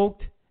got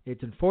poked.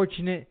 It's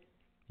unfortunate.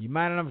 You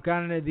might not have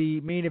gotten to the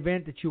main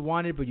event that you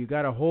wanted, but you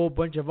got a whole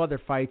bunch of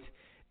other fights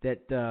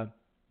that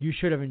you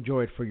should have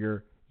enjoyed for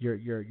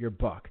your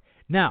buck.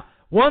 Now,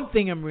 one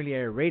thing I'm really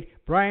irate,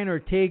 Brian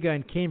Ortega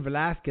and Cain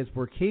Velasquez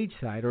were cage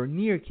side or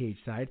near cage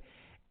side,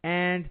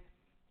 and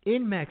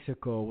in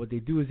Mexico, what they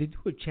do is they do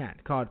a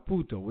chant called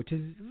puto, which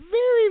is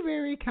very,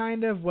 very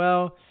kind of,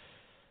 well,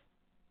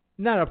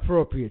 not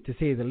appropriate to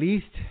say the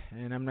least.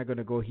 And I'm not going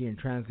to go here and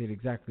translate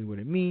exactly what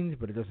it means,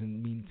 but it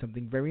doesn't mean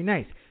something very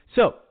nice.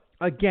 So,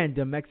 again,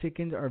 the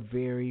Mexicans are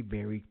very,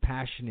 very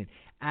passionate.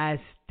 As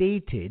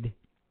stated,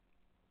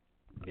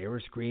 they were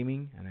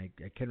screaming, and I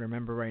can't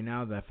remember right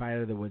now the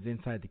fighter that was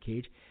inside the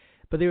cage,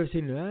 but they were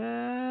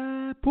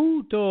saying,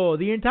 puto,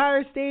 the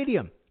entire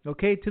stadium,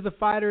 okay, to the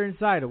fighter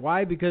inside.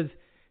 Why? Because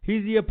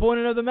he's the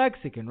opponent of the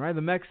Mexican, right?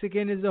 The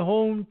Mexican is the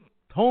home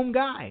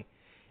guy.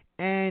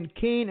 And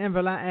Kane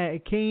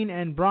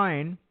and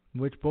Brian,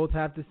 which both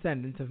have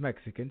descendants of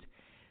Mexicans,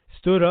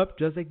 stood up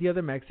just like the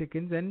other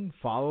Mexicans and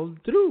followed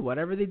through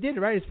whatever they did,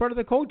 right? It's part of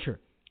the culture.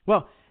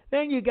 Well,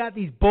 then you got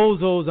these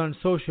bozos on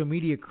social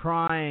media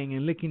crying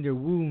and licking their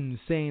wounds,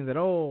 saying that,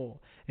 oh,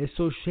 it's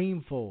so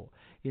shameful,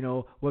 you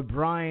know, what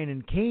Brian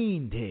and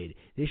Kane did.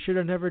 They should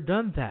have never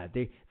done that.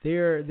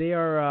 They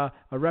are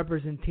a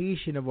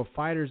representation of what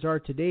fighters are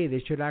today.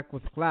 They should act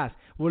with class.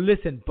 Well,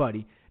 listen,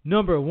 buddy.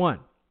 Number one,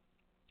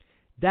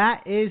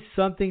 that is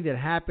something that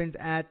happens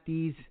at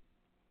these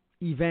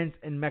events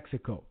in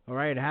Mexico. All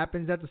right, it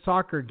happens at the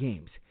soccer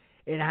games.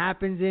 It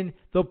happens in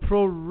the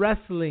pro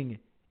wrestling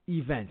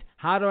events.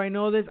 How do I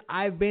know this?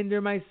 I've been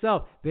there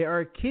myself. There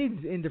are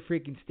kids in the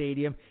freaking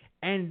stadium,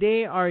 and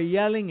they are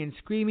yelling and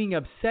screaming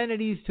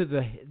obscenities to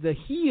the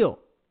heel.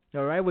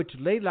 All right, which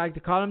they like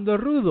to call him the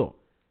rudo.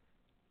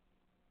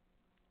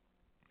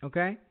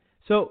 Okay,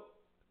 so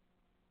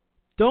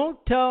don't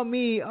tell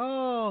me,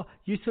 oh,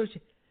 you're so.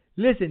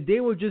 Listen, they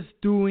were just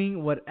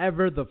doing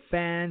whatever the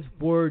fans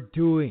were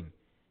doing.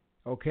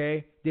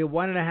 Okay? They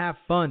wanted to have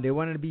fun. They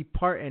wanted to be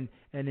part and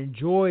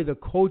enjoy the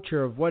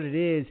culture of what it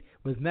is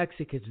with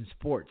Mexicans in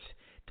sports.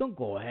 Don't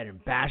go ahead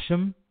and bash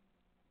them.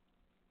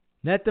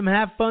 Let them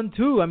have fun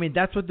too. I mean,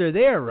 that's what they're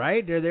there,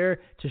 right? They're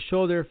there to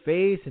show their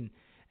face and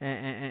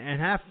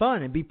have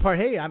fun and be part.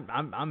 Hey,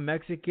 I'm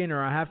Mexican,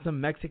 or I have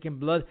some Mexican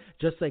blood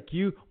just like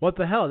you. What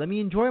the hell? Let me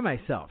enjoy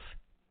myself.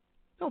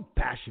 Don't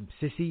bash him,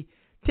 sissy.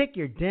 Take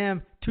your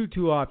damn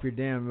tutu off your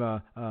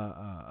damn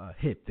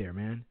hip there,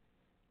 man.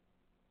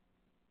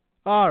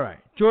 All right.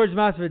 George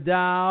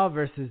Masvidal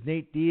versus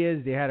Nate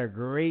Diaz. They had a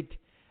great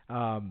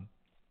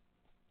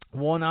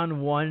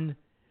one-on-one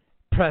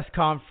press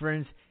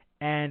conference.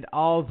 And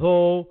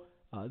although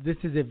this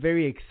is a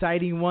very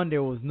exciting one,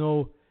 there was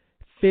no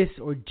fists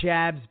or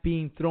jabs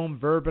being thrown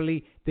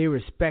verbally. They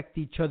respect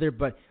each other.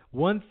 But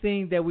one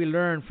thing that we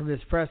learned from this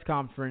press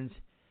conference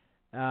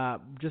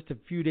just a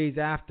few days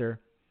after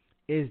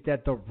is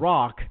that The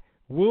Rock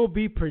will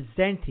be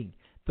presenting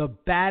the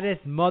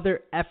Baddest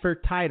Mother Effer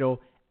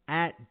title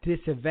at this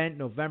event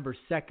November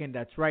 2nd.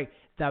 That's right.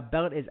 That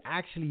belt is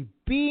actually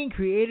being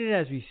created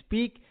as we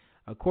speak.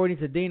 According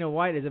to Dana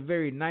White, it's a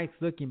very nice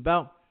looking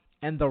belt.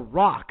 And The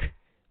Rock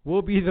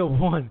will be the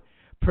one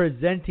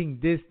presenting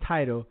this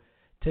title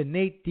to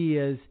Nate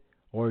Diaz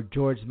or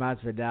George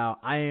Masvidal.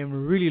 I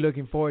am really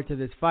looking forward to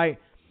this fight.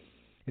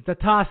 It's a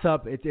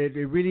toss-up. It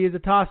really is a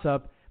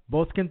toss-up.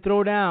 Both can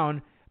throw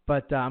down.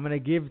 But I'm going to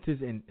give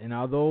to, and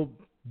although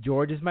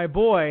George is my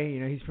boy, you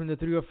know, he's from the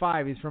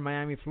 305, he's from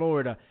Miami,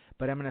 Florida,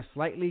 but I'm going to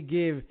slightly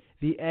give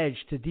the edge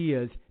to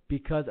Diaz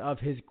because of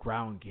his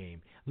ground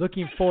game.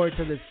 Looking forward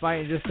to this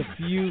fight in just a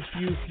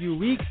few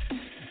weeks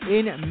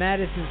in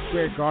Madison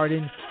Square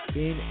Garden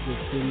in the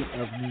city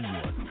of New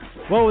York.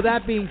 Well, with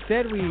that being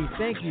said, we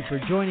thank you for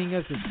joining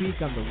us this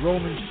week on The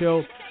Roman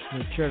Show.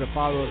 Make sure to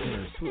follow us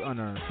on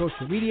our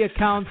social media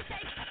accounts.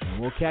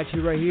 And we'll catch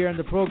you right here on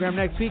the program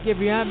next week. If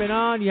you haven't been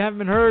on, you haven't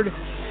been heard,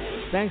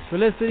 thanks for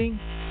listening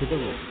to The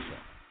Roman Show.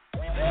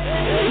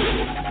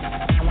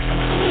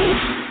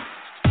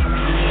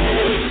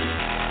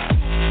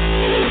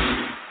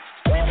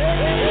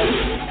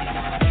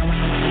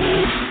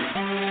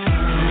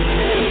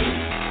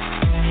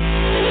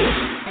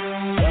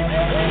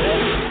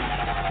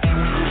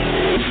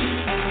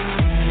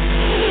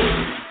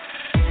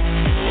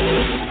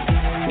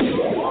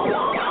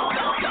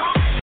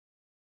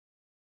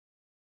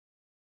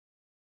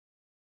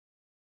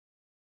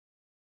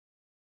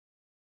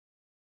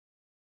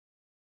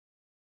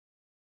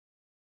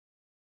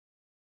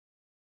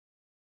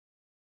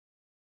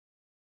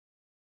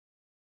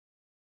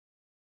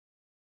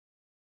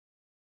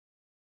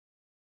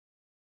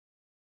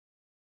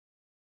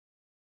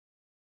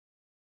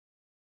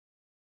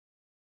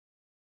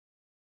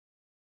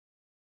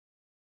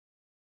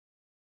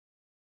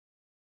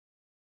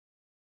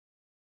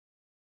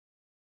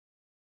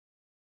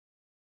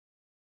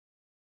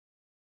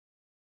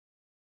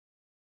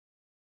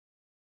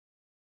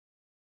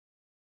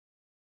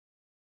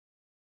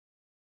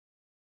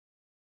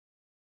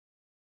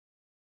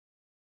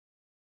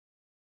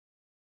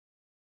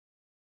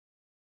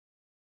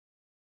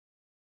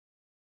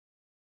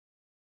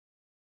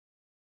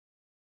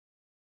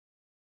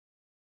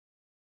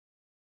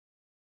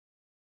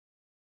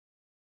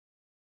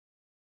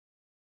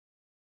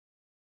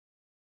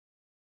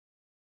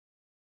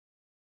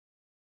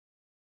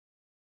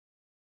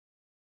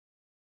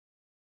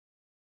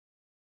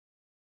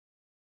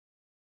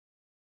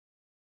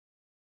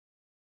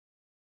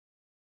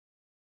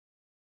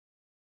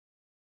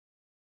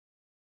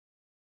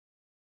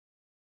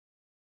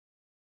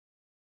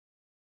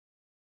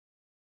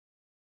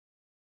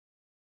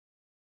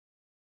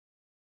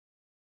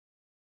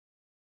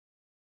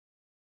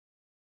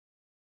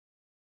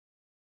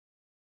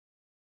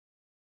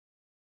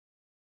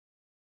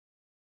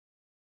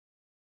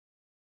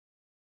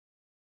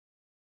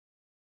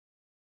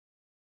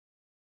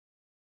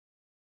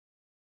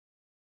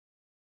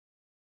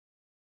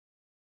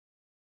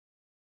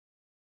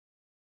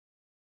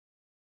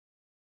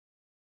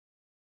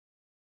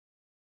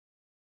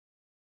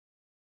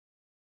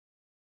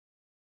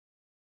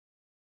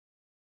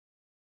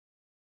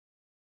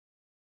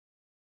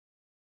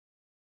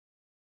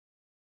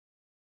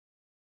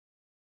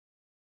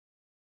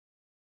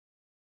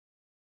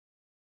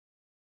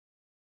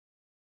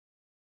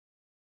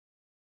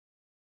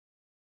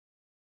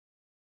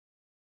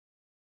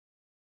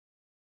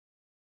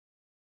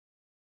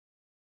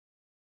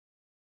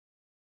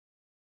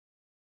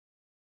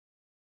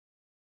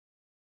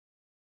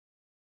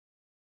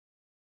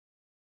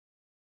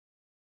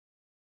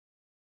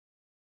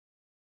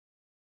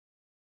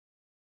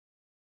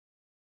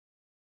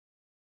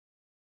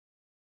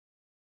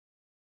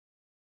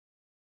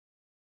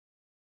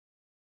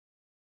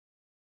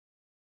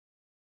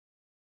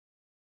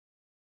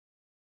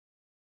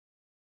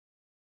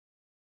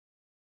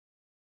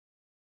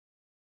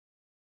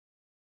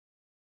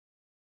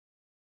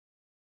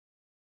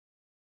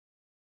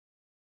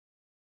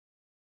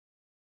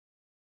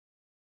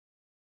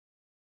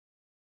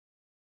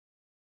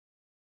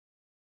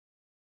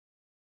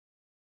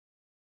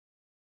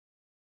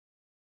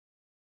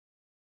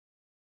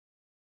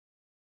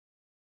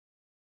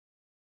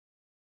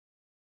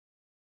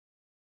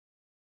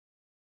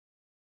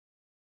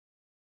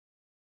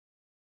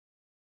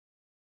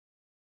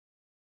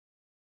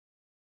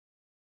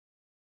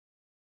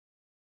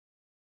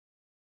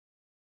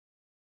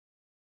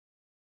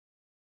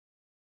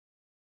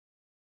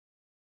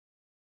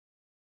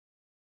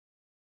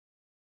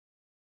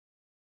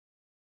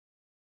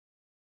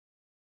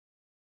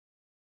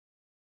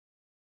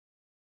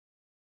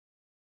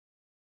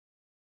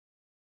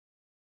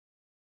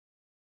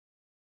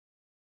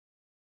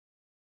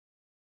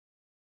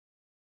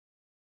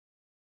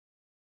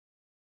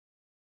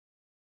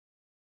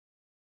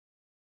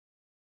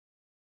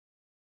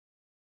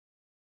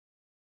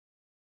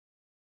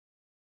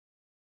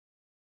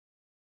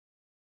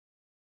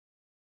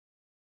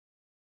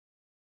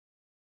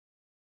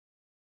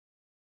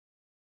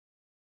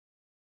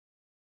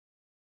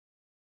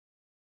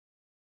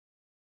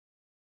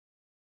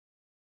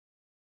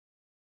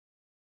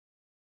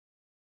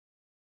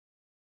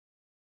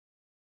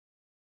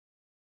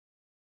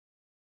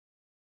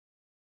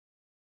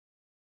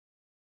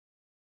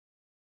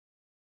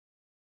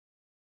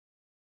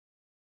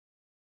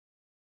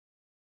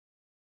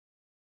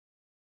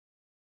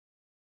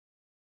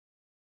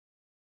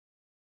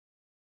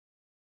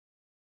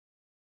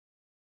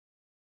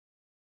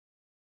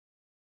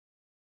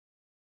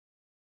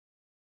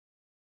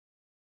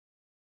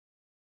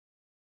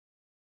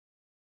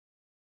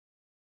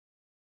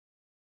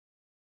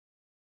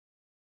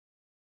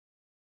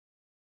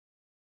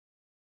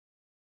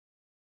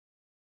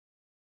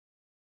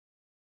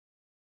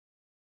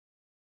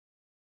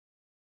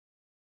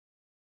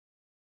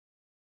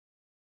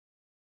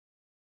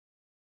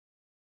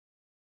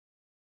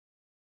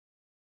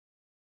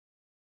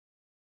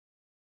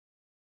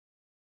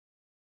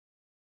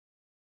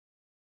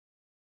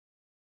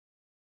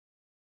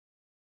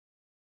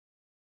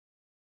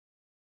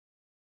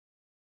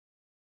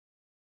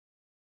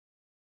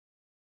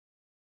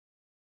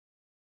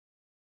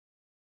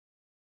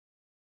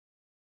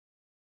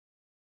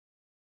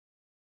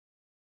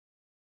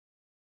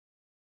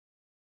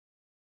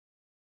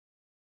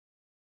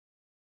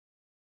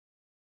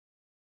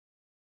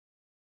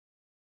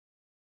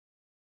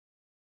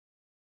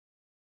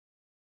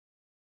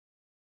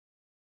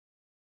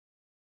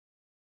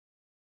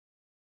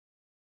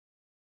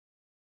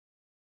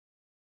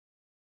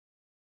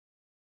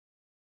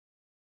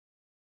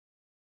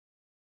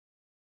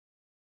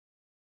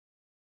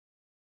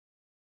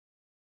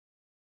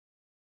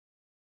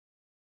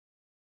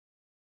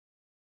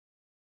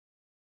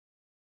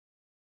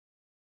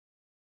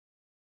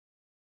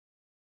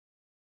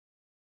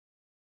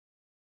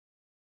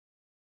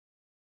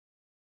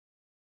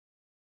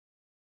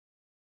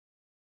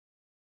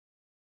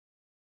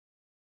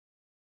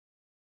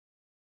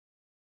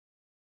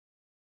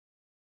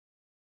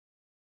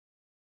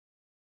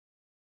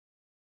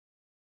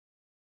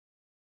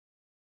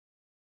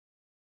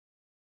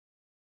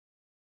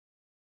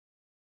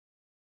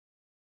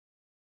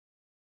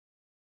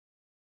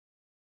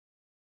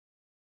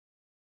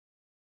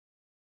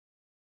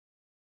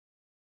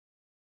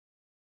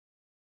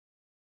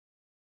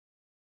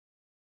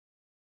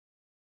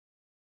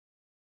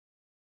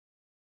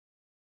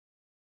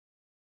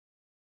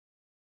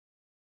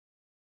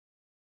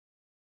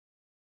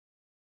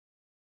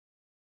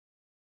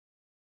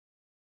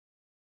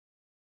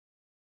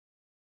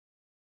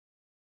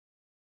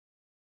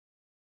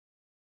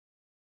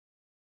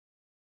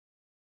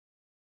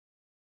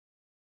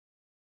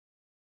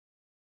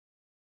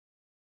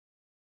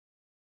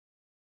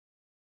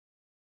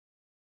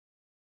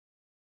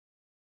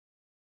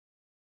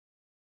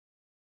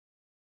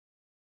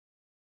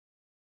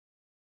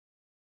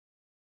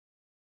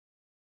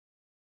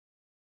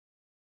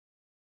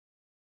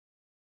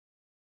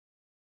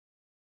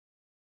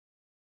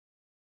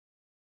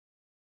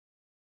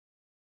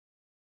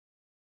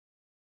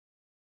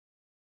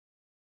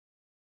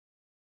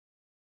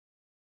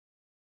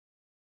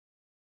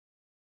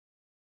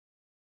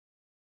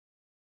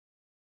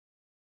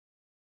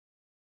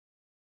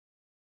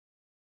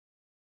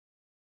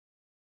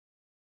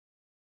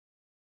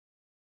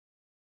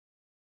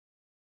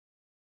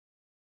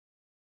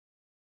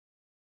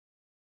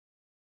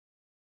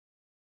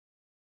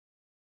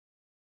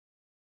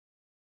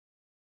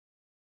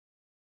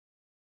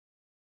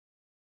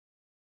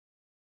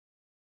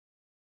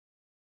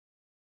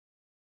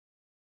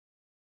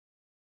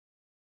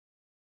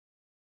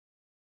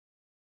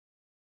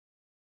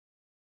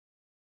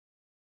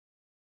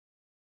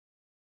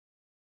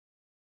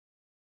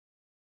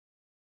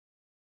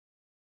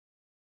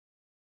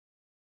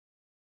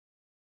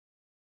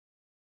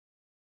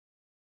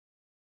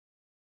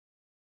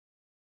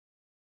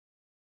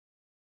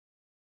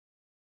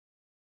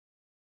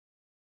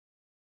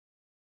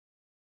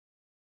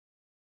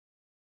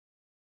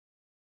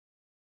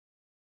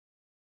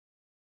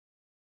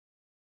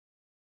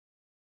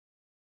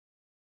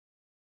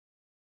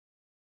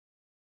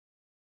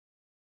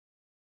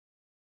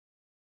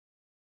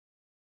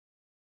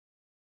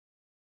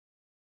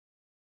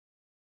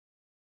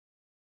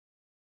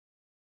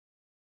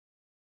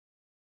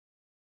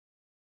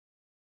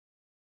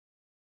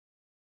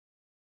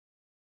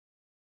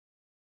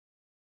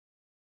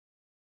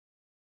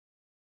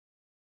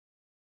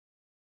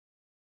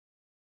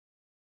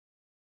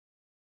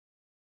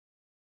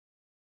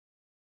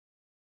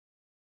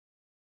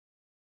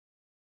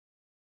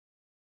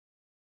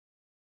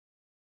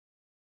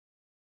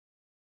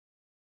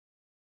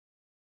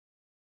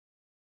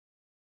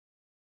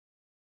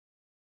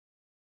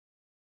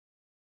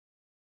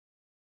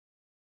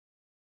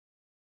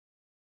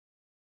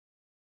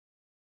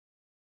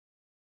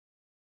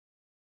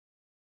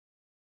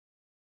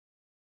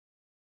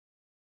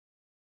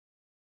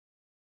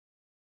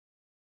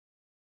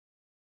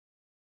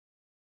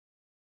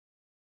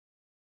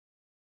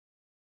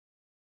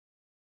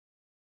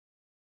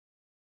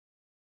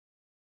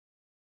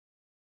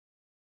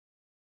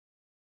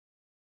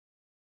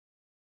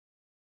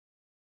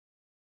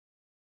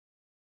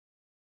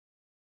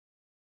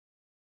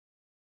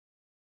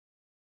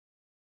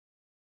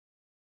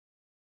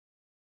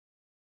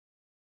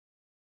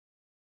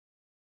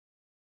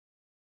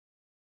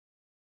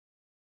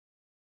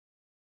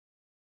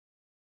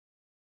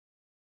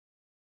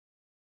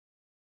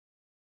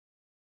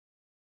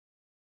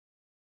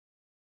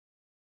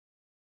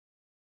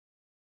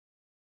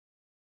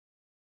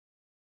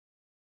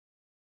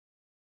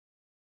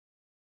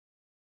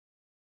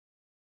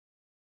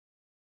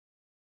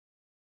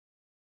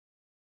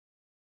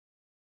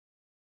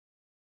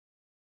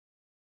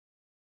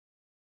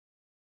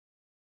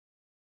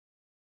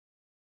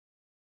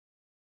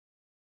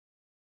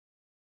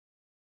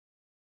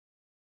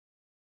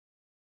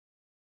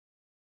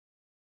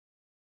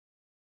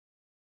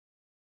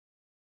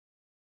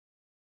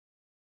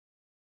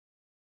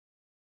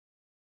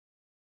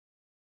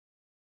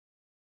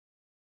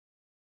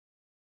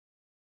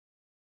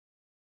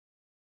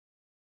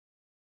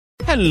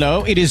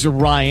 Hello, it is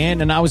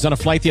Ryan, and I was on a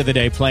flight the other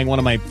day playing one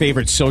of my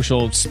favorite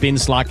social spin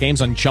slot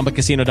games on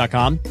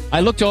ChumbaCasino.com.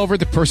 I looked over at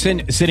the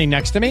person sitting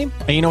next to me,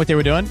 and you know what they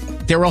were doing?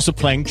 They were also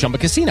playing Chumba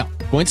Casino.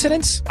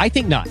 Coincidence? I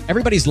think not.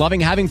 Everybody's loving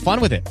having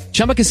fun with it.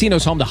 Chumba Casino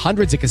is home to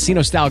hundreds of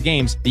casino-style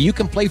games that you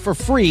can play for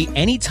free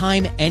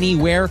anytime,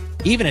 anywhere,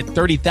 even at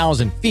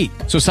 30,000 feet.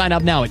 So sign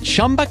up now at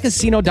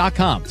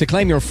ChumbaCasino.com to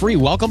claim your free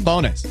welcome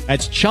bonus.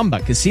 That's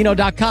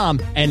ChumbaCasino.com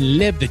and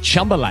live the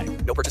Chumba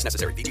life. No purchase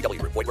necessary.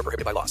 VGW. Void where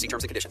prohibited by law. See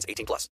terms and conditions. 18+.